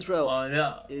 In Israel. Oh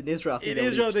yeah. In Israel, I think In they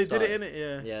Israel, already they did it, started.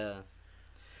 innit? Yeah. Yeah.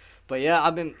 But yeah,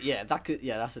 I mean, yeah, that's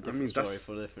a different mean, story that's-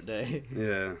 for a different day.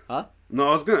 Yeah. Huh? No,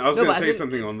 I was gonna No, but I say think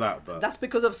something on that, but That's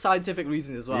because of scientific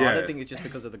reasons as well. I Yeah. don't think it's just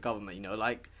because of the government, you know,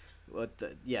 like,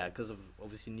 because of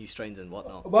obviously new strains and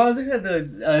whatnot. Well, I was looking at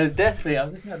the death rate. I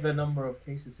was looking at the number of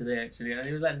cases today actually, and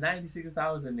it was like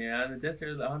 96,000. Yeah, and the death rate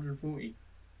was like 140.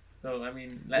 So I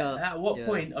mean, like, Yeah, at what yeah.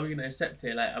 point are we gonna accept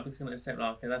it? Like, I'm just gonna accept,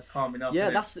 like, okay, that's calm enough. Yeah,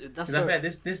 innit? that's 'Cause I feel very,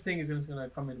 like this thing is just gonna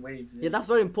come in waves. yeah, that's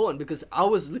very important because I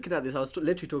was looking at this. I was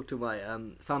literally talking to my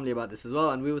family about this as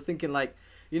well, and we were thinking like,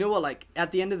 you know what, like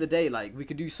at the end of the day, like we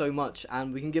could do so much,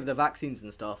 and we can give the vaccines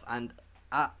and stuff, and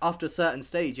after a certain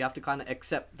stage, you have to kind of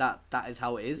accept that is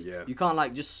how it is. Yeah. You can't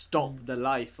like just stop the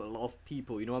life of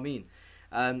people. You know what I mean?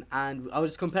 And I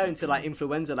was comparing to like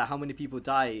influenza, like how many people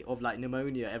die of like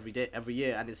pneumonia every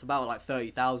year, and it's about like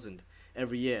 30,000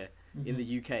 every year in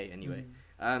the UK anyway.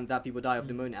 That people die of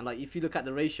pneumonia, and like if you look at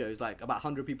the ratios, like about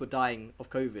 100 people dying of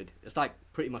COVID, it's like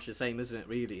pretty much the same, isn't it?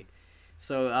 Really.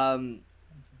 So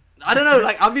I don't know.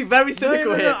 Like I'll be very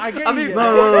cynical here. I get I you. mean, Yeah.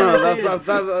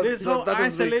 no. This whole that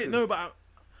doesn't make isolate. sense. No, but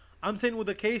I'm saying with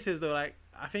the cases though, like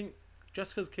I think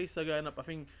just because cases are going up, I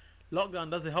think lockdown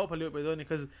doesn't help a little bit only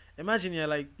because imagine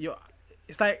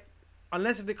it's like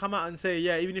unless if they come out and say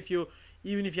even if you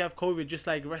have COVID, just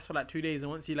like rest for like 2 days,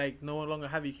 and once you like no longer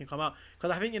have it, you can come out.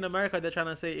 Because I think in America they're trying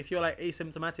to say if you're like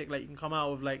asymptomatic, like you can come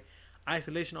out of like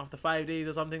isolation after 5 days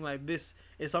or something. Like this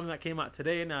is something that came out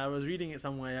today, and I was reading it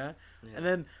somewhere, and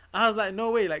then I was like, no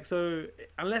way, like so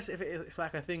unless if it's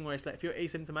like a thing where it's like if you're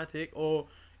asymptomatic or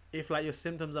if like your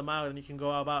symptoms are mild and you can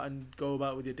go about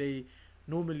with your day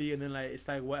normally, and then like it's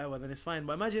like whatever, then it's fine.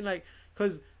 But imagine like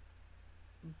because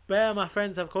bare my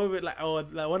friends have COVID, like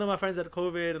one of my friends had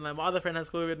COVID, and like my other friend has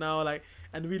COVID now, like,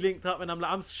 and we linked up, and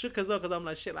I'm shook as well because I'm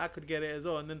like shit, I could get it as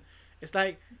well. And then it's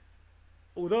like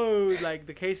although like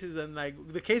the cases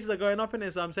are going up in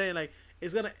it, so I'm saying like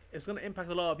it's gonna impact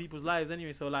a lot of people's lives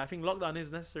anyway. So like I think lockdown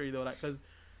is necessary though, like because.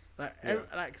 Like,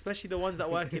 like especially the ones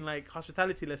that work in like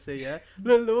hospitality, let's say, yeah.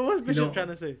 Look, what's Bishop trying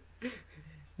to say?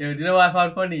 Yeah, do you know what I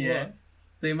found funny? Yeah. What?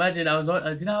 So imagine I was, do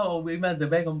you know how we man's a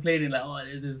bit complaining like, oh,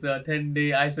 there's this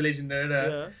 10-day isolation,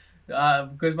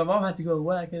 because my mom had to go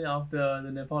work after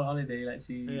the Nepal holiday. Like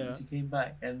she came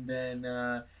back and then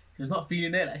she was not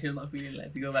feeling it. Like she was not feeling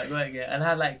like to go back work. Yeah, and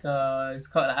had like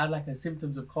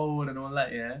symptoms of cold and all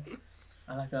that. Yeah,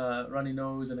 and like a runny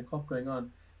nose and a cough going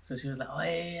on. So she was like,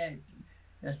 oh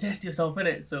test yourself in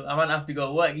it. So I might have to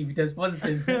go work if you test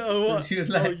positive. Oh, so she was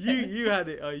like, you had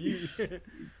it. Oh, you.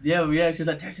 yeah. She was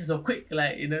like, test yourself quick,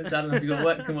 like so I don't have to go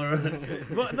work tomorrow.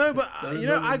 But no,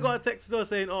 I got a text though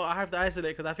saying, oh, I have to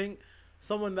isolate because I think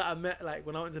someone that I met like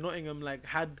when I went to Nottingham like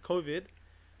had COVID,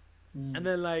 and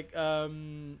then like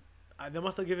they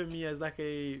must have given me as like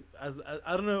as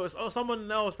I don't know,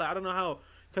 someone else like I don't know how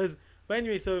but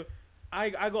anyway, so.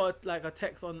 I got a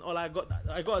text I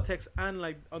got a text and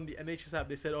like on the NHS app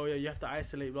they said, oh yeah, you have to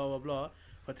isolate blah blah blah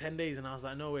for 10 days, and I was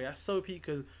like, no way, that's so peak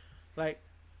because like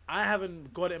I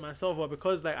haven't got it myself, but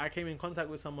because like I came in contact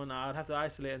with someone I'd have to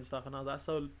isolate and stuff, and I was like, that's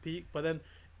so peak. But then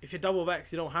if you're double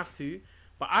vaxxed you don't have to,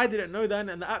 but I didn't know that,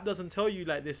 and the app doesn't tell you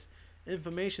like this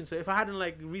information. So if I hadn't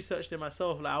like researched it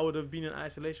myself, like I would have been in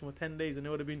isolation for 10 days and it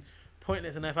would have been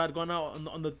pointless. And if I'd gone out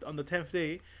on the 10th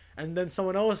day and then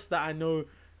someone else that I know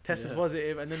tested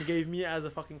positive and then gave me as a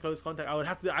fucking close contact, I would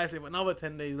have to isolate for another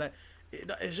 10 days. Like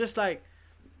it's just like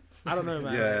I don't know,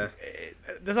 man. Yeah.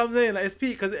 Like, there's something like it's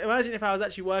peak because imagine if I was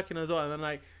actually working as well,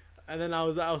 and then I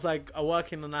was like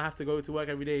working and I have to go to work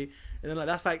every day, and then like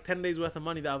that's like 10 days worth of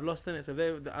money that I've lost in it. So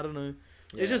I don't know.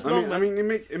 Yeah. It's just long. I mean,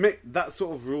 it make that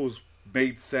sort of rules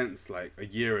made sense like a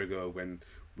year ago when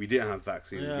we didn't have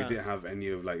vaccines, we didn't have any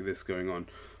of like this going on.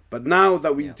 But now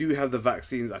that we do have the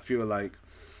vaccines, I feel like.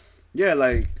 Yeah,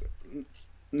 like,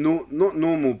 not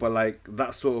normal, but like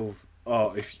that sort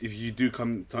of, if you do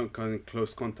come in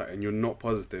close contact and you're not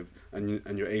positive and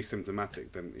you're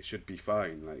asymptomatic, then it should be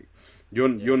fine. Like,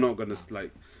 you're not gonna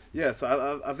like,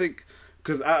 So I think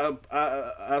because at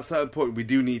a certain point we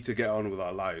do need to get on with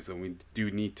our lives and we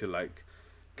do need to like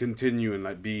continue and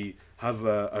like have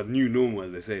a new normal,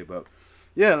 as they say. But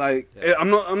I'm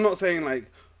not saying like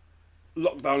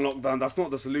lockdown. That's not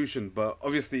the solution. But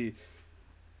obviously.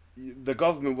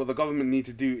 What the government need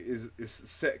to do is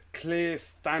set clear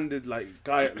standard like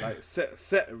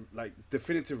set like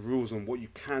definitive rules on what you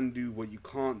can do, what you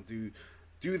can't do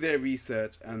their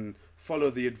research and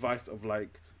follow the advice of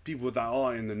like people that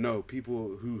are in the know,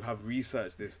 people who have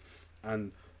researched this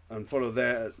and follow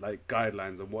their like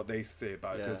guidelines and what they say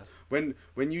about it. Because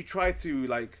when you try to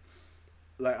like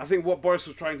I think what Boris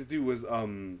was trying to do was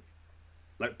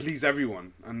like please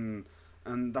everyone, and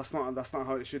that's not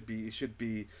how it should be. It should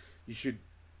be you should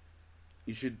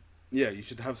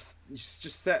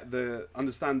just set the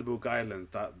understandable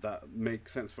guidelines that make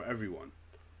sense for everyone.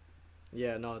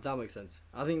 Yeah, no, that makes sense.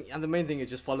 I think, and the main thing is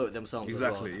just follow it themselves.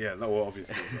 Exactly. As well. Yeah, that will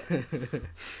obviously.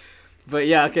 But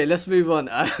yeah, okay, let's move on.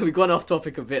 We've gone off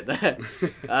topic a bit there.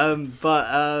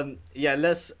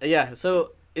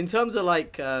 So in terms of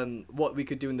like what we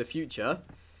could do in the future,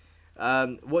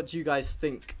 what do you guys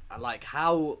think? Like,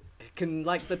 how can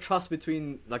like the trust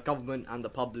between like government and the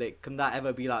public, can that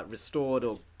ever be like restored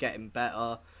or getting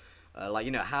better?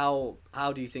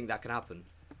 How do you think that can happen?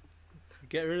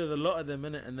 Get rid of a lot of them,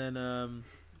 innit? And then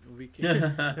we can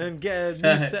and get a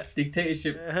new set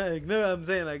dictatorship. You know what I'm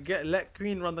saying? Like let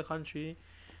Queen run the country,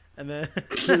 and then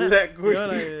let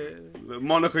Queen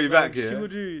monarchy back here.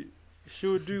 She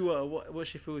will do what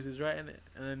she feels is right, innit?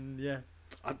 And then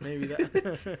maybe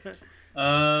that.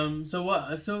 So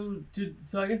I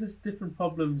guess there's different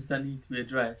problems that need to be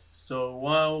addressed. So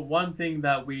while one thing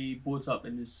that we brought up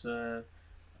in this in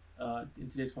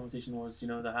today's conversation was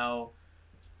how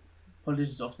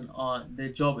politicians often aren't, their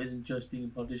job isn't just being a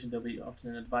politician, they'll be often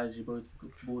an advisory board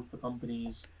for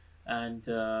companies, and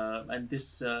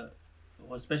this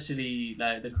especially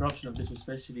like the corruption of this was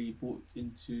especially brought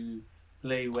into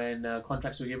play when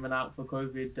contracts were given out for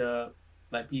COVID,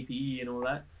 like PPE and all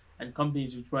that, and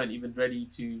companies which weren't even ready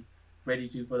to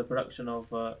for the production of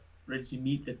ready to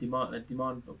meet the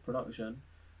demand of production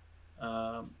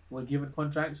were given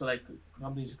contracts. So like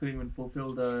companies who couldn't even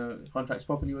fulfill the contracts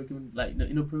properly were given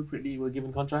inappropriately were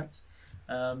given contracts.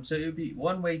 So it would be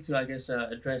one way to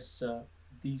address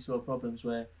these sort of problems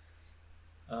where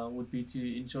would be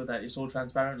to ensure that it's all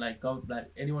transparent. Like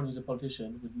anyone who's a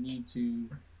politician would need to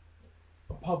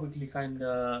publicly kind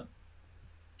of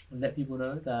let people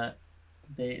know that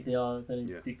they're going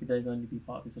to be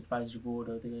part of this advisory board,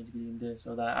 or they're going to be doing this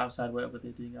or that outside whatever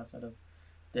they're doing outside of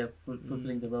they're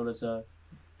fulfilling the role as a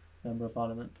member of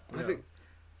parliament.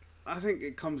 I think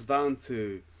it comes down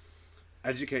to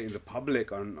educating the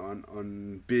public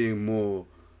on being more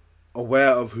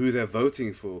aware of who they're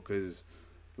voting for, because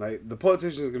like the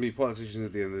politicians are gonna be politicians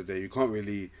at the end of the day. You can't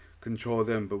really control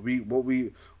them, but what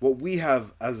we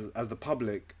have as the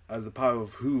public, as the power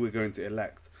of who we're going to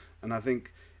elect. And I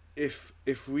think if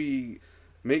we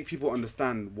make people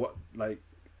understand what like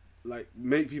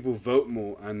make people vote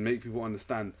more and make people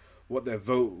understand what their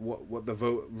vote what the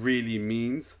vote really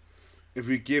means, if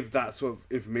we give that sort of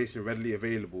information readily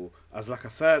available as like a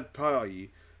third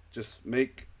party, just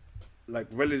make like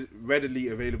readily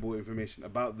available information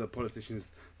about the politicians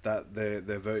that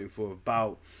they're voting for,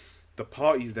 about the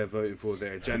parties they're voting for,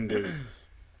 their agendas,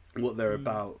 what they're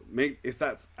about. If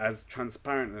that's as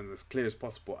transparent and as clear as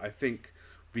possible, I think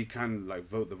we can like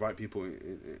vote the right people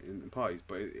in parties.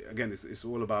 But again, it's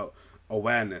all about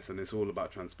awareness and it's all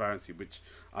about transparency, which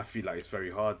I feel like it's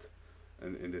very hard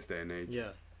in this day and age. Yeah.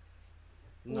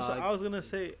 Also, I was gonna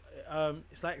say,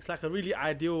 it's like a really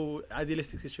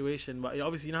idealistic situation, but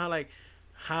obviously, you know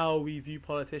how we view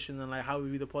politicians and like how we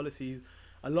view the policies.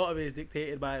 A lot of it is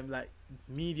dictated by like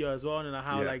media as well, and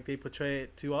how like they portray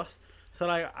it to us. So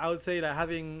like I would say that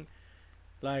having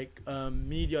like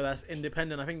media that's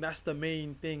independent, I think that's the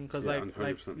main thing, because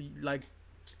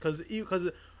because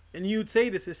and you'd say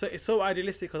this it's so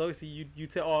idealistic, because obviously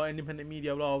you'd say, oh, independent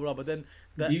media, blah blah blah, but then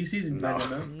BBC's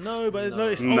independent. No,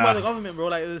 it's owned by the government, bro.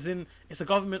 Like it's a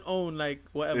government owned like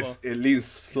whatever. It leans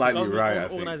slightly right, I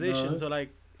think. Organization, so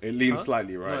like it leans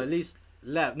slightly right. No, at least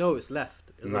left. No, it's left.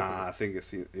 I think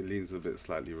it leans a bit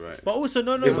slightly right. But also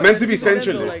no. It's meant to be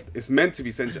centralist. It's meant to be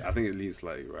central. I think it leans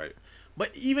slightly right.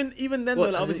 But even then, though,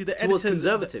 like, obviously the editors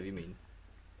conservative. You mean?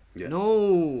 Yeah.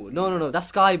 No. That's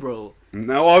Sky, bro.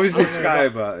 No, obviously Sky,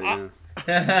 but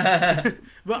yeah.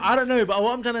 But I don't know. But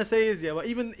what I'm trying to say is, but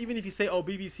even if you say, oh,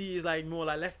 BBC is like more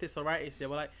like leftist or rightist,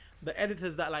 but like the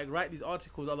editors that like write these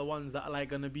articles are the ones that are like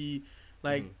gonna be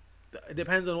like. It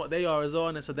depends on what they are as well,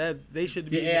 and so they should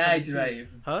be. Get AI to write it.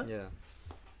 Huh? Yeah.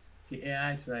 Get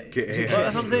AI to write it. But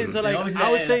that's what I'm saying. So like, I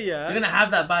would say, you're gonna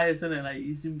have that bias in it. Like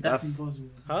that's impossible.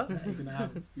 Huh?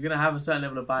 You're gonna have a certain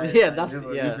level of bias. Yeah, like, that's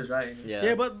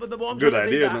Yeah, but what I'm Good trying to idea,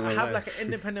 say is that not have gonna like an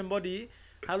independent body.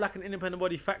 Have like an independent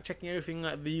body fact checking everything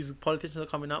like these politicians are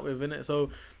coming out with, innit?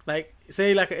 So like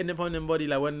say like an independent body,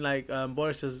 like when like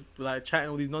Boris was like chatting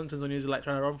all these nonsense when he was like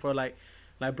trying to run for like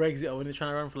Brexit, or when he's trying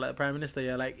to run for like the Prime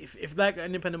Minister, like if like an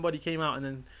independent body came out and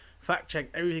then fact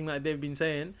checked everything that they've been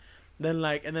saying, then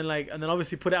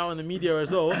obviously put it out on the media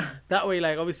as well. That way,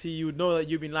 like obviously you would know that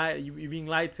you're being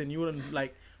lied to, and you wouldn't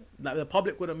like the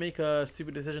public wouldn't make a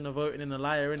stupid decision of voting in a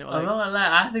liar, innit? I'm not gonna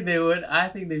lie, I think they would. I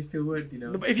think they still would, you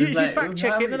know. No, but if you fact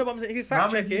check it, no, but I'm saying if you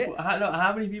fact check it,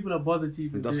 how many people are bothered to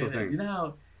even do That's it? the thing. You know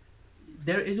how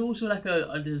there is also like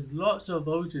there's lots of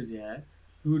voters,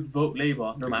 who would vote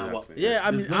Labour no matter what. Yeah,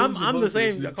 I mean, There's loads of I'm the voters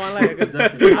same. who- I can't lie, 'cause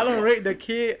I don't rate the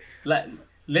kid. Like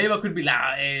Labour could be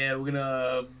like, yeah, we're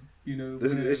gonna, you know,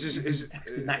 It's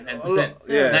tax to 99%, a lot-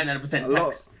 yeah, 99% a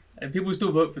lot- tax, and people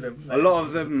still vote for them. A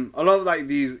lot of like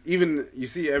these, even you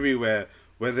see everywhere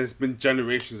where there's been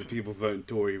generations of people voting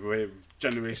Tory, where It's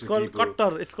generations of called people.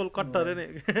 Qatar. It's called Qatar,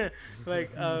 innit?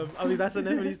 Like, I mean, that's the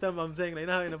Nepalese term I'm saying. Like, you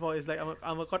know how in Nepal it's like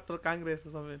I'm a Qatar Congress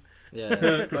or something. Yeah.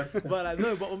 But like,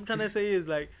 no. But what I'm trying to say is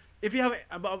like, if you have,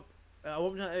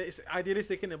 it's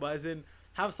idealistic, innit? But as in,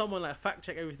 have someone like fact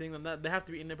check everything, and that they have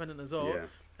to be independent as well. Yeah.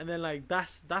 And then like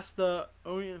that's the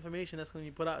only information that's going to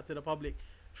be put out to the public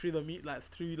through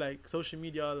through social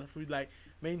media, through like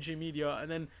mainstream media, and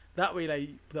then that way like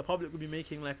the public will be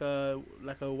making like a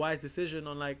wise decision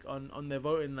on like on their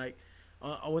voting, like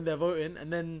when they're voting,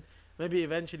 and then maybe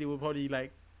eventually we'll probably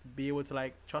like be able to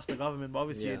like trust the government. But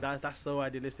obviously that's so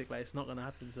idealistic, like it's not gonna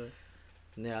happen. So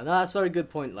Yeah, no, that's a very good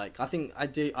point. Like, I think I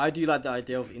do like the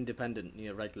idea of independent,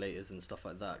 regulators and stuff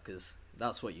like that, because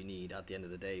that's what you need at the end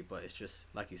of the day. But it's just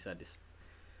like you said,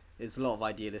 it's a lot of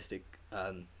idealistic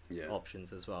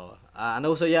options as well, and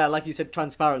also like you said,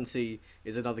 transparency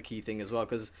is another key thing as well,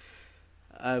 because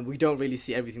we don't really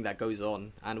see everything that goes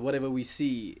on, and whatever we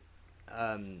see,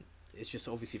 it's just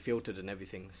obviously filtered and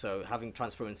everything. So having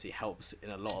transparency helps in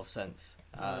a lot of sense.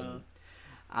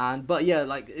 But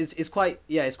like it's quite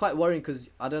worrying, because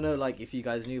I don't know like if you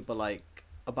guys knew, but like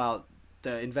about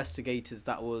the investigators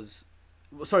that was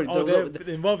they're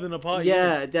involved in the party.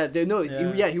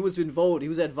 He was involved. He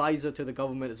was an advisor to the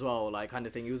government as well, like kind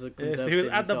of thing. He was a conservative. So he was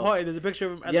at the party. There's a picture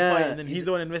of him at the party, and then he's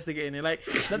the one investigating it. Like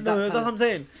that's what I'm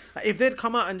saying. Like, if they'd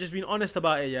come out and just been honest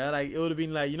about it, like it would have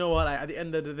been like, you know what, like at the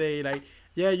end of the day, like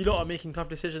you lot are making tough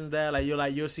decisions there. Like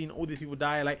you're seeing all these people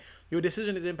die. Like your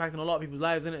decision is impacting a lot of people's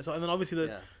lives, isn't it? So and then obviously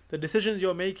the decisions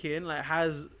you're making like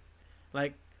has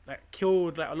like like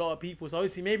killed like a lot of people. So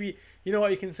obviously maybe you know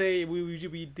what you can say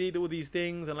we did all these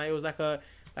things and like it was like a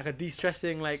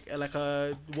de-stressing like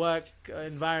a work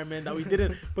environment that we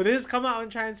didn't. But they just come out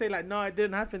and try and say like no, it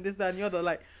didn't happen, this, that, and the other.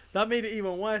 Like that made it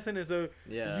even worse, isn't it? So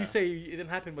you say it didn't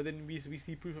happen, but then we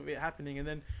see proof of it happening, and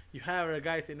then you hire a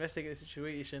guy to investigate a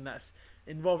situation that's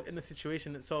involved in the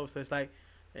situation itself. So it's like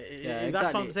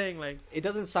that's what I'm saying. Like it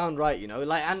doesn't sound right, you know.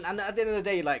 Like and at the end of the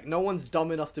day, like no one's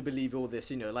dumb enough to believe all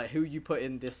this, you know. Like who you put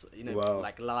in this, you know,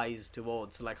 like lies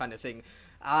towards, like kind of thing.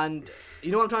 And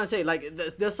you know what I'm trying to say? Like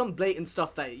there's some blatant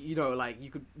stuff that, you know, like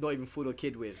you could not even fool a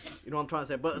kid with. You know what I'm trying to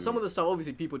say? But some of the stuff,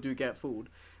 obviously, people do get fooled.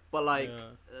 But like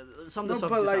some of the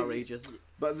stuff is like, outrageous.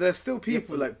 But there's still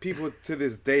people like people to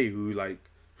this day who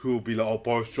will be like, oh,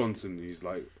 Boris Johnson, he's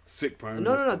like sick prime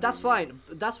minister. No, that's fine.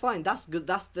 That's fine. That's good.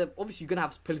 That's obviously you're gonna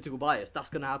have political bias. That's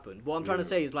gonna happen. What I'm trying to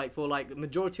say is like for like the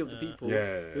majority of the people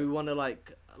who want to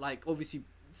like obviously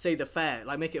say the fair,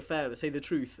 like make it fair, say the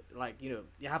truth, like, you know,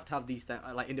 you have to have these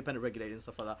like independent regulating and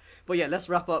stuff like that. But yeah, let's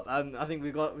wrap up. I think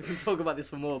we can talk about this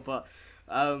for more, but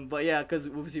yeah, because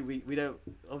obviously we don't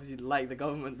obviously like the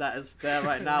government that is there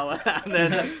right now, and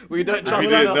then we don't trust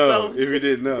ourselves. If we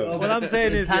didn't know, what I'm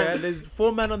saying is, there's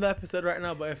 4 men on the episode right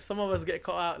now, but if some of us get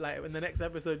caught out like in the next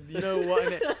episode, you know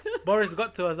what? Boris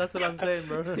got to us. That's what I'm saying,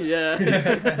 bro. Yeah.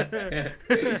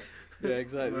 Yeah,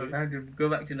 exactly. We'll have to go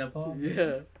back to Nepal.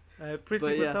 Yeah.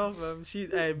 Pretty tough. She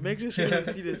make sure she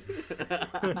doesn't see this.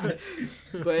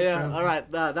 But yeah, all right.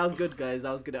 That was good, guys.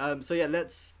 That was good. So yeah,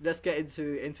 let's get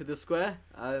into the square.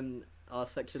 Our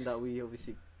section that we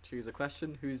obviously choose a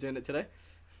question. Who's doing it today?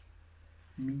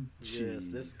 Me. Yes,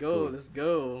 let's go. Let's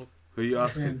go. Who are you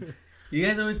asking? You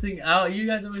guys always think I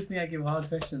give hard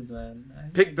questions,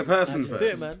 man. Pick the person first. Do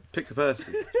it, man. Pick the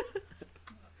person.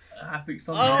 I picked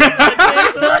someone. Oh,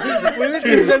 this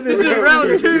is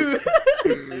round 2.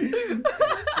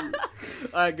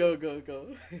 Alright, go.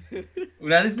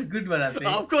 Well, this is a good one, I think.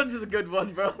 Oh, of course, this is a good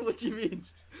one, bro. What do you mean?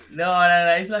 No,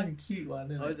 it's like a cute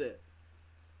one. How is it?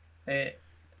 Okay,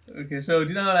 so do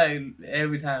you know, like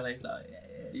every time, like,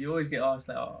 you always get asked,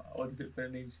 like, oh, what do you look for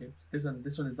in relationships? This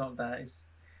one is not that. It's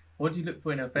what do you look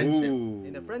for in a friendship? Ooh,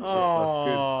 in a friendship.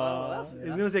 That's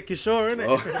He's gonna say Kishore,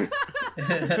 innit?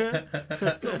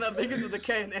 Something that begins with a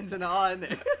K and ends in an R,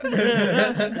 innit?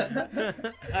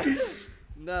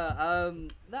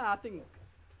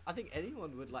 I think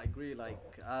anyone would like agree. Like,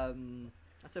 I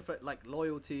say for like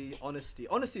loyalty, honesty.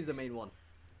 Honesty is the main one.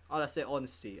 Let's say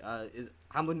honesty. Is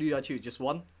how many do I choose? Just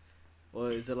one,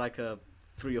 or is it like a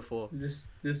 3 or 4?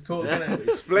 Just talk.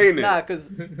 Explain it. Because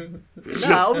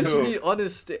obviously you need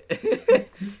honesty.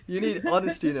 You need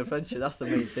honesty in a friendship. That's the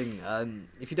main thing.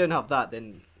 If you don't have that,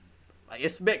 then like,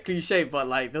 it's a bit cliche, but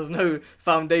like there's no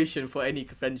foundation for any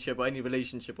friendship or any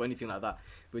relationship or anything like that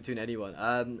between anyone.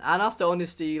 And after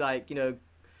honesty, like, you know,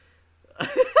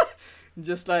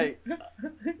 just like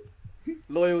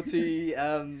loyalty.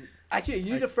 Actually,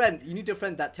 you need a friend. You need a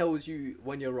friend that tells you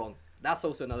when you're wrong. That's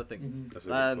also another thing. Mm-hmm. That's a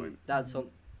good point. That's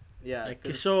some. Yeah,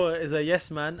 Kishore is a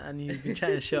yes man, and he's been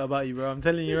chatting shit about you, bro. I'm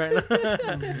telling you right now.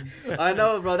 I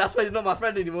know, bro. That's why he's not my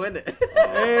friend anymore, isn't it?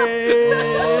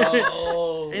 Hey!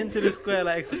 Oh. Into the square,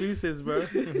 like exclusives, bro.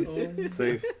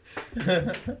 Safe.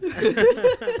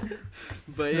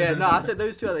 But yeah, no, I said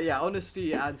those two are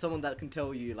honesty and someone that can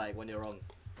tell you like when you're wrong.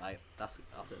 Like that's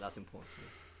important.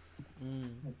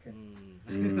 Okay.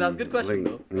 That's a good question,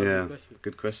 though. Yeah,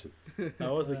 good question.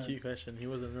 That was a cute question. He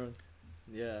wasn't wrong.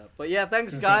 Yeah, but yeah,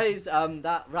 thanks guys.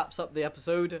 That wraps up the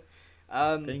episode.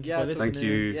 Thank you for listening. Thank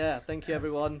you. Yeah, thank you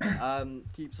everyone.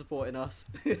 Keep supporting us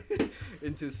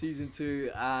into season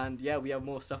 2, and yeah, we have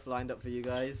more stuff lined up for you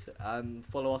guys.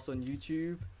 Follow us on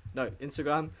YouTube,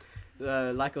 Instagram.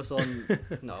 Like us on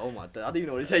oh my, I don't even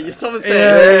know what to say. Someone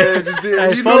say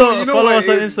follow us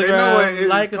on Instagram.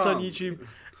 Like us on YouTube.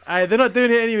 They're not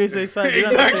doing it anyway, so it's fine.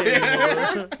 Exactly.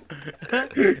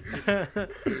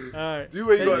 Alright. Do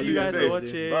what you got to Thank you do. guys for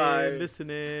watching, Bye.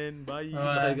 listening. Bye.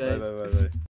 Bye, guys. Bye.